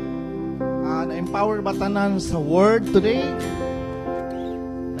 Na-empower ba tanan sa word today?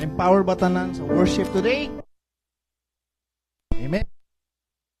 Na-empower ba tanan sa worship today? Amen.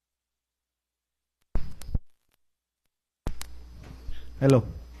 Hello.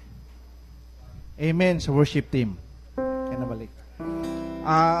 Amen sa worship team. Kaya nabalik.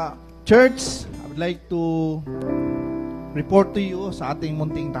 Church, I would like to report to you sa ating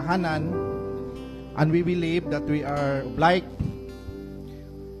munting tahanan, and we believe that we are like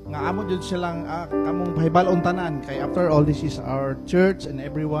nga amo jud silang kamong pahibalon tanan kay after all this is our church and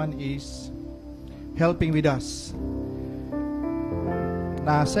everyone is helping with us.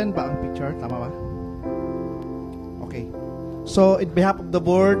 Na-send ba ang picture? Tama ba? Okay. So, in behalf of the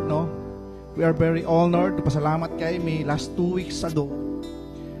board, no, we are very honored. Pasalamat kay me last 2 weeks ago.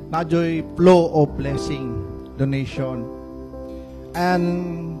 Na-joy flow of blessing, donation.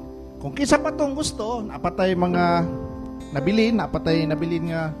 And kung kisa pa tong gusto, napatay mga nabilin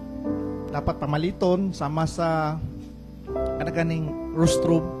nga dapat pamaliton sama sa kanaganing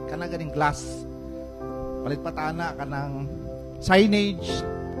rostrum, kanaganing glass. Palit patana kanang signage,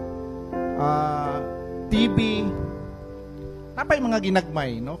 TV, napay mga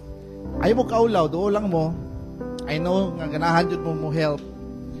ginagmay, no? Ayaw mo kaulaw, doon lang mo. I know, nga ganahan jud mo help.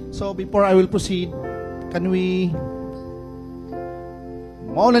 So, before I will proceed, can we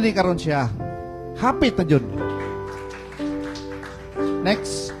mauna din karon siya. Hapit na jud.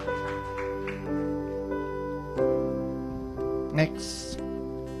 Next.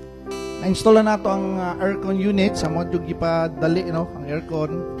 Na-install na nato ang aircon unit sa mo jud gipadali, no, ang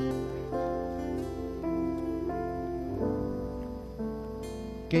aircon.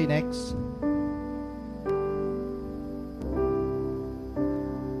 Okay, next.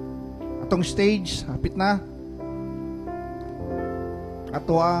 Atong stage, hapit na.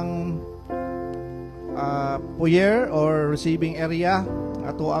 Ato ang foyer or receiving area.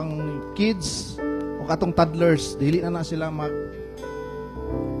 Ato ang kids o katong toddlers. Dili na sila mag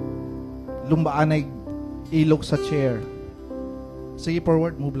lumbaanay ilog sa chair. Sige,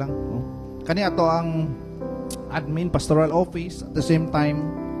 forward, move lang. No? Kani ato ang admin, pastoral office, at the same time,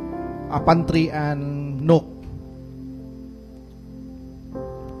 pantry and nook.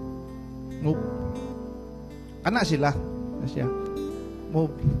 Move. Kana sila. Siya.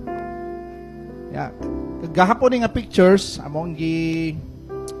 Move. Yeah. Gahapon nga pictures, among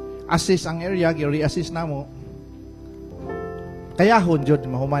gi-assist ang area, gi-re-assist na mo. Kayahon, jud,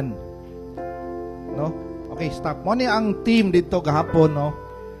 mahuman. No? Okay, stop. Mo ni ang team dito gahapon, no?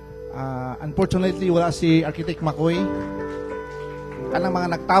 Unfortunately, wala si Architect Makoy. Kanang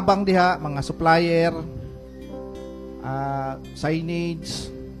mga nagtabang diha, mga supplier,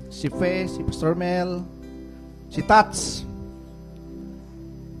 signage, si Fe, si Pastor Mel, si Tats,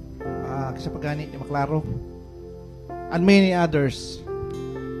 kasi pagani, di maklaro, and many others.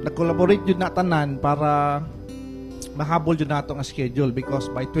 Nag-collaborate yun na tanan para mahabol yun na itong schedule because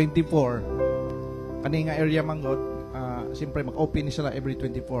by 24, kani nga area manggod, siyempre mag-open sila every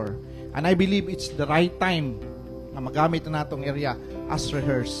 24. And I believe it's the right time na magamit na itong area as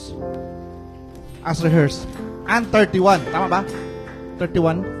rehearse. As rehearse. And 31. Tama ba?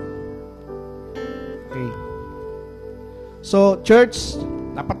 31? Okay. So, church,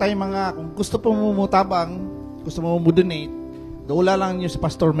 dapat tayo mga, kung gusto po mutabang, gusto mo donate, doula lang niyo si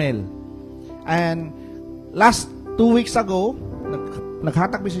Pastor Mel. And last 2 weeks ago,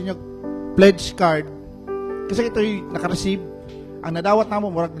 naghatak ba sa inyo pledge card. Kasi ito'y nakareceive. Ang nadawat na mo,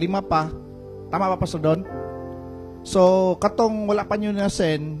 murag 5 pa. Tama ba, Pastor Don? So, katong wala pa nyo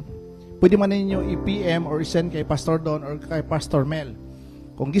na-send, pwede man ninyo i-PM or i-send kay Pastor Don or kay Pastor Mel.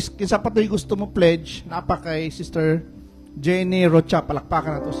 Kung kinsa pa ito'y gusto mo pledge, napa kay Sister Jenny Rocha.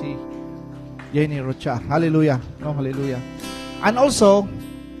 Palakpakan na to si Jenny Rocha. Hallelujah. No, hallelujah. And also,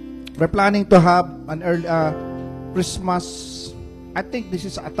 we're planning to have an early Christmas. I think this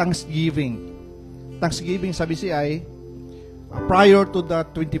is a Thanksgiving sa BCI prior to the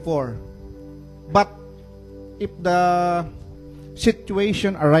 24. But if the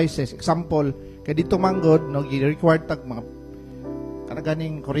situation arises, example, kay dito manggod, no, gi-required tag mga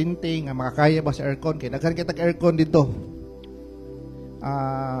kanaganing kuryente nga makakaya ba sa aircon, kay daghan kay tag aircon dito.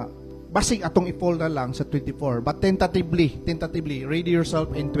 Basig atong i-fall na lang sa 24. But tentatively, ready yourself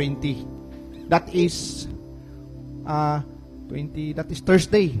in 20. That is 20, that is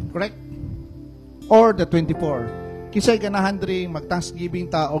Thursday, correct? Or the 24. Kisay ganahan rin mag-Thanksgiving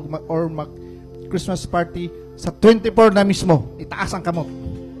ta or mag-Christmas party sa 24 na mismo. Itaas ang kamot.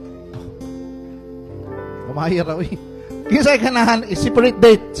 Kumahir raw eh. Kisay ganahan, separate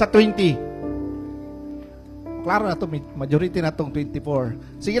date sa 20. Klaro na to, majority na tong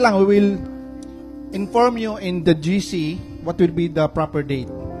 24. Sige lang, we will inform you in the GC what will be the proper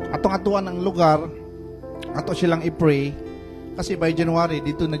date. Atong atuan ang lugar, ato silang i-pray kasi by January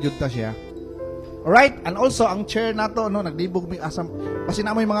dito na jud ta siya. Alright, and also ang chair nato no naglibog mi asam basi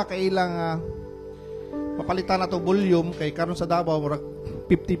na may mga kailang papalitan nato volume kay karon sa Davao murag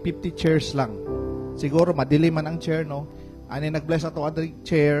 50-50 chairs lang. Siguro madili man ang chair no. Ani nag-bless ato other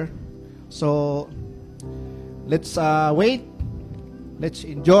chair. So let's wait. Let's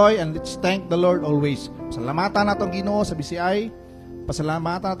enjoy and let's thank the Lord always. Pasalamatan natong Ginoo sa BCI.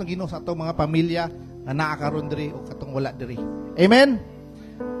 Pasalamatan natong Ginoo sa atong mga pamilya na naa karon diri o katong wala diri. Amen.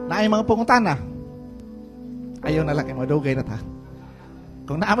 Naay mga pangutana. Ayaw na lang kay madugay na ta.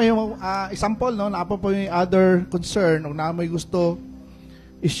 Kung naa may example no, naa pa po yung other concern o naa may gusto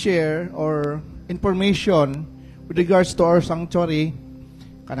i-share or information with regards to our sanctuary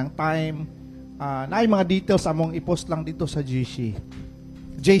kanang time naay mga details among i-post lang dito sa JC.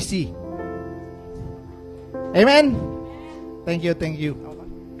 Amen. Thank you.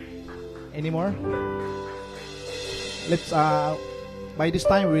 Any more? Let's by this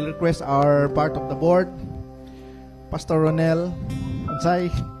time we'll request our part of the board, Pastor Ronel, Ansay,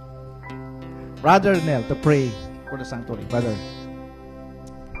 Brother Ronel, to pray for the sanctuary. Brother.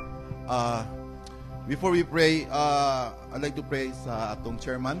 Before we pray, I'd like to pray sa atong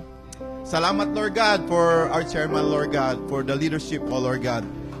chairman. Salamat, Lord God, for our chairman, Lord God, for the leadership, oh Lord God.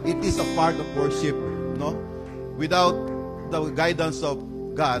 It is a part of worship, no? Without the guidance of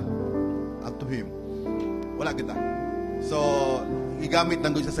God unto Him, wala kita. So, igamit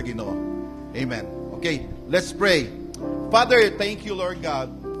lang siya sa Ginoo. Amen. Okay, let's pray. Father, thank you, Lord God,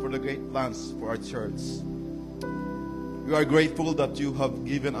 for the great plans for our church. We are grateful that you have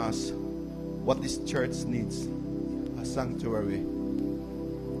given us what this church needs, a sanctuary.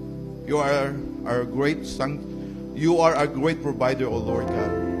 You are our great provider, O Lord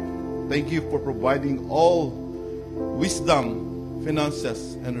God. Thank you for providing all wisdom,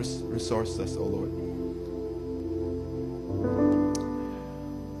 finances, and resources, O Lord.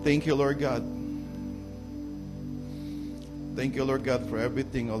 Thank you, Lord God. Thank you, Lord God, for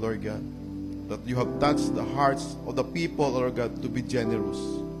everything, O Lord God, that you have touched the hearts of the people, O Lord God, to be generous.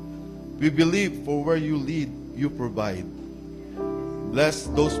 We believe for where you lead, you provide. Bless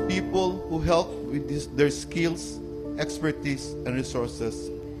those people who help with their skills, expertise, and resources,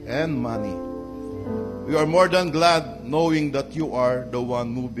 and money. We are more than glad knowing that you are the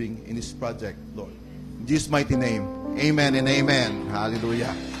one moving in this project, Lord. In Jesus' mighty name, amen and amen.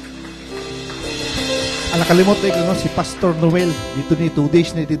 Hallelujah. Nakalimot no si Pastor Noel dito ni 2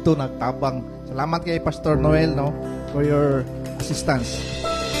 days ni dito nagtabang. Salamat kay Pastor Noel no for your assistance.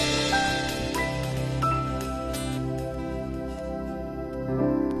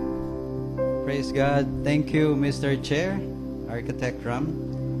 Praise God. Thank you, Mr. Chair, Architect Ram,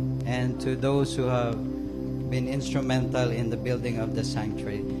 and to those who have been instrumental in the building of the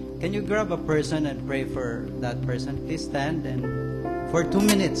sanctuary. Can you grab a person and pray for that person? Please stand and for 2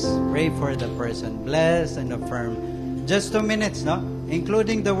 minutes, pray for the person. Bless and affirm. Just 2 minutes, no?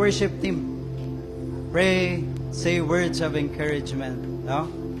 Including the worship team. Pray, say words of encouragement,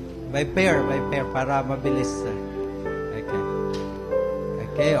 no? By pair, para mabilis.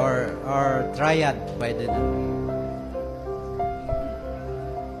 Okay, or triad, pwede na.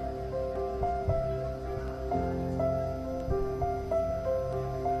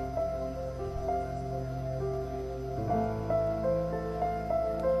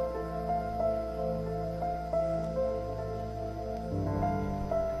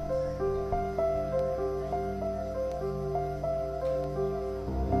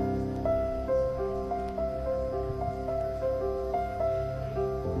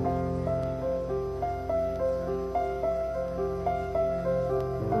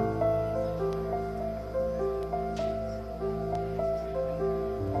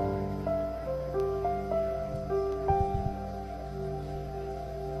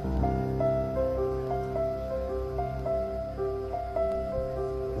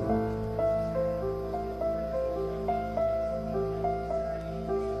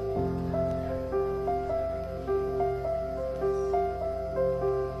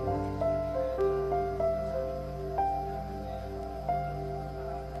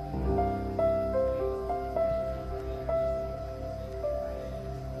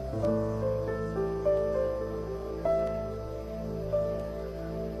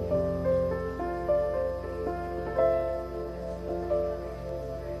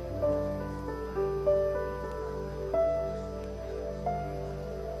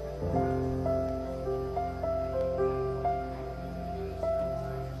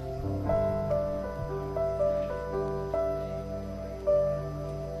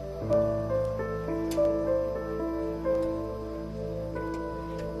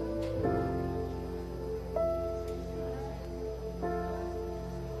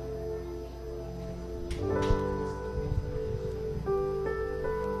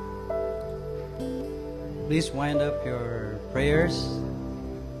 Please wind up your prayers.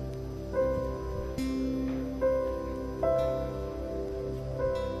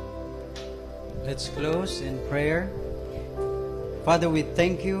 Let's close in prayer. Father, we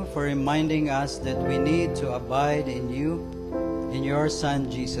thank you for reminding us that we need to abide in you, in your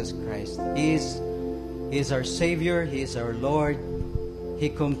Son, Jesus Christ. He is our Savior. He is our Lord. He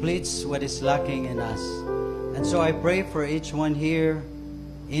completes what is lacking in us. And so I pray for each one here,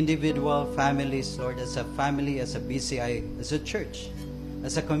 individual families, Lord, as a family, as a BCI, as a church,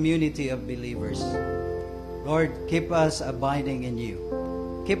 as a community of believers. Lord, keep us abiding in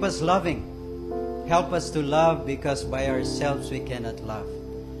you. Keep us loving. Help us to love, because by ourselves we cannot love.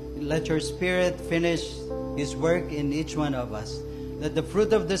 Let your Spirit finish His work in each one of us. Let the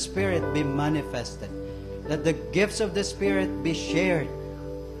fruit of the Spirit be manifested. Let the gifts of the Spirit be shared.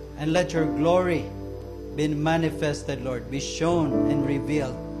 And let your glory be manifested, Lord, be shown and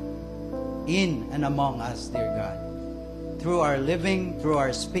revealed in and among us, dear God. Through our living, through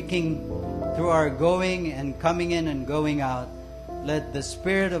our speaking, through our going and coming in and going out, let the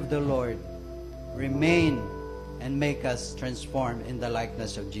Spirit of the Lord remain and make us transform in the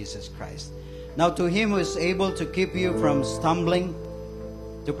likeness of Jesus Christ. Now to Him who is able to keep you from stumbling,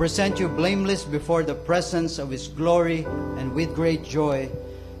 to present you blameless before the presence of His glory and with great joy,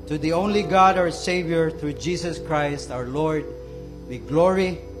 to the only God our Savior, through Jesus Christ our Lord, be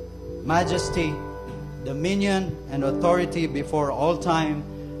glory, majesty, dominion, and authority before all time,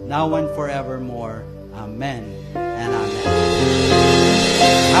 now and forevermore. Amen and amen.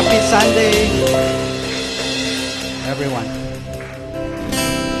 Happy Sunday, everyone.